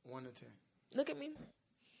me. 1 to 10. Look at me.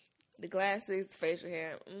 The glasses, the facial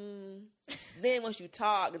hair. Then once you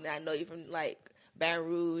talk, and I know you from like Baton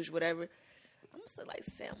Rouge, whatever. I'm still like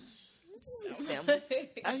Sam. Sam.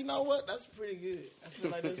 And you know what? That's pretty good. I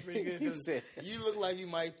feel like that's pretty good because said- you look like you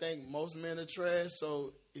might think most men are trash.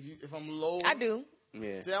 So if I'm low, I do.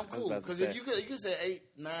 Yeah. See, I'm I was cool about to because say. if you could say 8,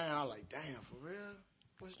 9, I'm like, damn, for real.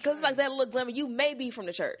 What's Because it's like trash? that little glimmer. You may be from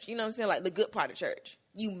the church. You know what I'm saying? Like the good part of church.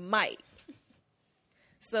 You might.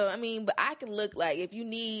 So, I mean, but I can look like, if you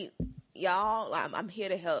need y'all, I'm here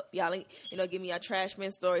to help. Y'all, give me your trash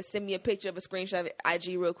man story. Send me a picture of a screenshot of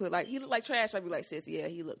IG real quick. Like, he looked like trash. I'd be like, sis, yeah,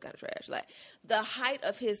 he looked kind of trash. Like, the height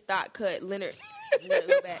of his thought cut, Leonard,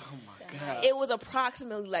 back, Oh my God. it was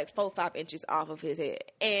approximately like 4 or 5 inches off of his head.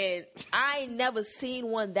 And I ain't never seen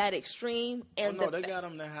one that extreme. Oh, And no, the they got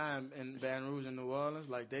them that high in Baton Rouge and New Orleans.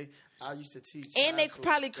 Like, I used to teach. and high they school.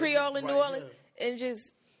 probably They Creole get in New right Orleans. here. And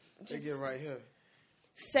just They get right here.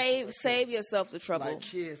 save yourself the trouble. Like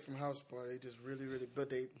kids from House Party, they just really, but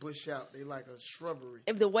they bush out. They like a shrubbery.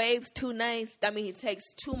 If the wave's too nice, I mean, he takes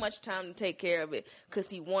too much time to take care of it because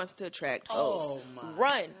he wants to attract hoes. Oh my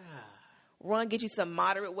Run. God. Run, get you some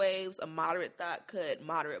moderate waves, a moderate thought cut,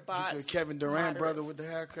 moderate box. Get your Kevin Durant moderate- brother with the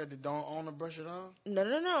haircut that don't own a brush at all.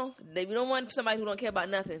 No. We don't want somebody who don't care about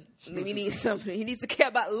nothing. We need something. He needs to care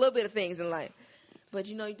about a little bit of things in life. But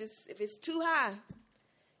you just if it's too high,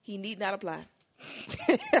 he need not apply.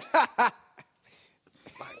 God.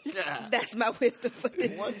 That's my wisdom for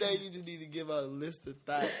this. One day you just need to give out a list of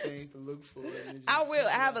thought things to look for. and it just- I will.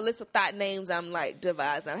 I have a list of thought names I'm like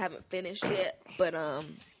devising. I haven't finished yet, but Oh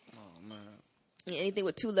man. anything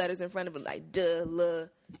with 2 letters in front of it, like duh, luh,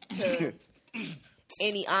 to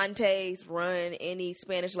any aunties, run. Any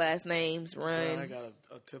Spanish last names, Well, run. I got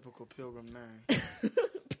a typical pilgrim name,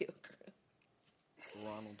 Pilgrim.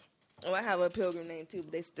 Ronald. Oh, I have a pilgrim name too,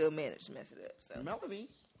 but they still managed to mess it up. So Melody.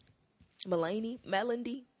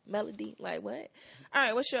 Melody, like what? All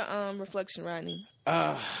right, what's your reflection, Rodney?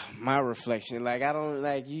 My reflection, like I don't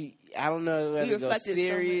know whether You to go reflected so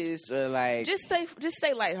serious or like. Just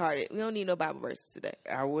stay lighthearted. We don't need no Bible verses today.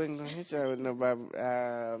 I wasn't gonna hit y'all with no Bible.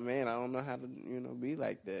 Man, I don't know how to be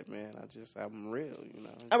like that, man. I'm real,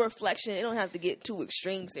 A reflection. It don't have to get too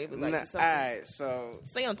extreme. Say it was like Nah, something. all right, so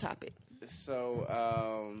Stay on topic.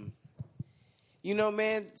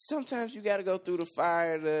 man, sometimes you got to go through the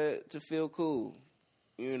fire to feel cool,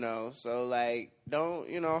 So like, don't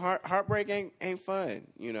heartbreak ain't fun,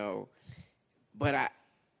 But I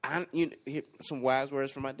hear some wise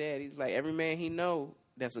words from my dad. He's like, every man he know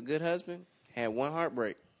that's a good husband had one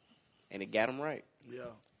heartbreak, and it got him right. Yeah.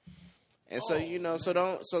 And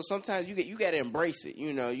so sometimes you got to embrace it.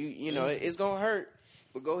 It's gonna hurt.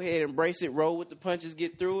 But go ahead, embrace it, roll with the punches,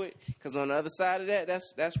 get through it. Because on the other side of that,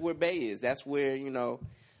 that's where Bay is. That's where,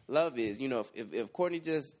 love is. If Courtney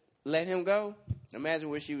just let him go, imagine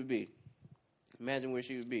where she would be.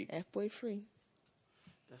 F-boy free.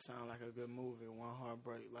 That sounds like a good movie. One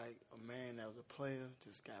heartbreak, like a man that was a player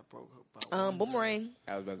just got broke up. By one Boomerang.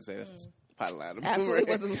 I was about to say, that's the pilot line. Absolutely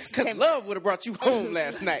wasn't- Because love would have brought you home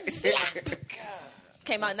last night.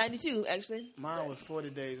 Came out in 92, actually. Mine was 40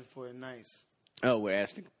 Days and 40 Nights. Oh, we're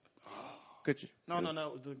asking. Could you? No. It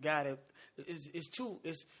was the guy that it's two.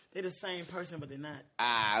 They're the same person, but they're not.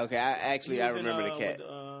 Okay. I He was remember the cat. with,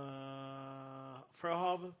 Pearl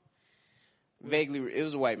Harbor. Vaguely, it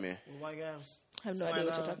was a white man. With white guys. I have no idea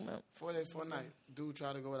what you're talking about. 4 days, 4 nights. Dude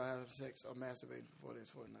tried to go without having sex or masturbate for 4 days,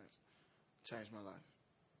 4 nights. Changed my life.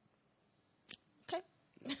 Okay.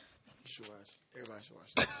 You should watch. Everybody should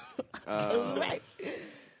watch that. Right.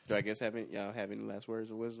 Do I guess y'all have any last words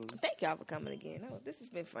of wisdom? Thank y'all for coming again. This has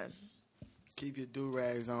been fun. Keep your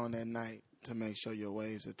do-rags on that night to make sure your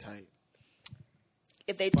waves are tight.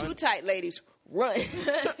 If they too tight, ladies, run.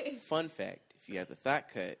 Fun fact: if you have the thought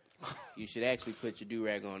cut, you should actually put your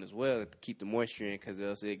do-rag on as well to keep the moisture in, because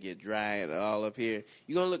else it'll get dry and all up here.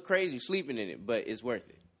 You're gonna look crazy sleeping in it, but it's worth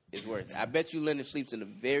it. I bet you Leonard sleeps in a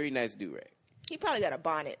very nice do-rag. He probably got a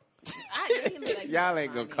bonnet. I know he look like Y'all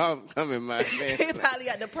ain't gonna come in my He man. probably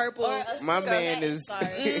got the purple. Or a My silk man hat is-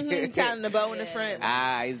 scarf. Tying the bow in the front.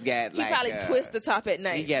 He's got He like probably twist the top at He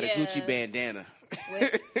night. got a Yeah. Gucci bandana.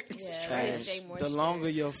 With Trash. shea moisture. The longer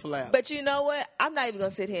your flap. But you know what? I'm not even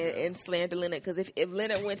gonna sit here and slander Leonard, because if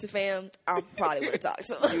Leonard went to fam, I probably would have talked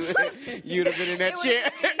to him. You'd have been in that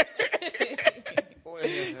chair.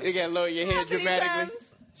 You gotta lower your How head many dramatically. times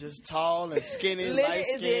Just tall and skinny, Leonard light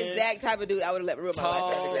is the skin. exact type of dude I would have let ruin my life.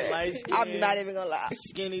 Tall, after that. light skin. I'm not even gonna lie.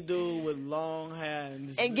 Skinny dude with long hair. And,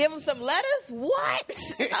 just, And give him some lettuce? What?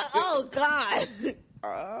 Oh God.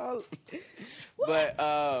 But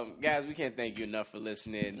guys, we can't thank you enough for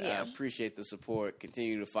listening. Yeah. Appreciate the support.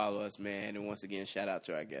 Continue to follow us, man. And once again, shout out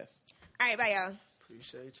to our guests. All right, bye y'all.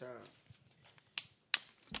 Appreciate y'all.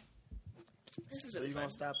 This is So really you fun.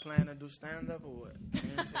 gonna stop playing and do stand up or what? You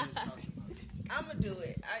ain't tell us talking about it. I'm gonna do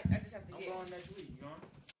it. I just have to I'm get. going next week. You going?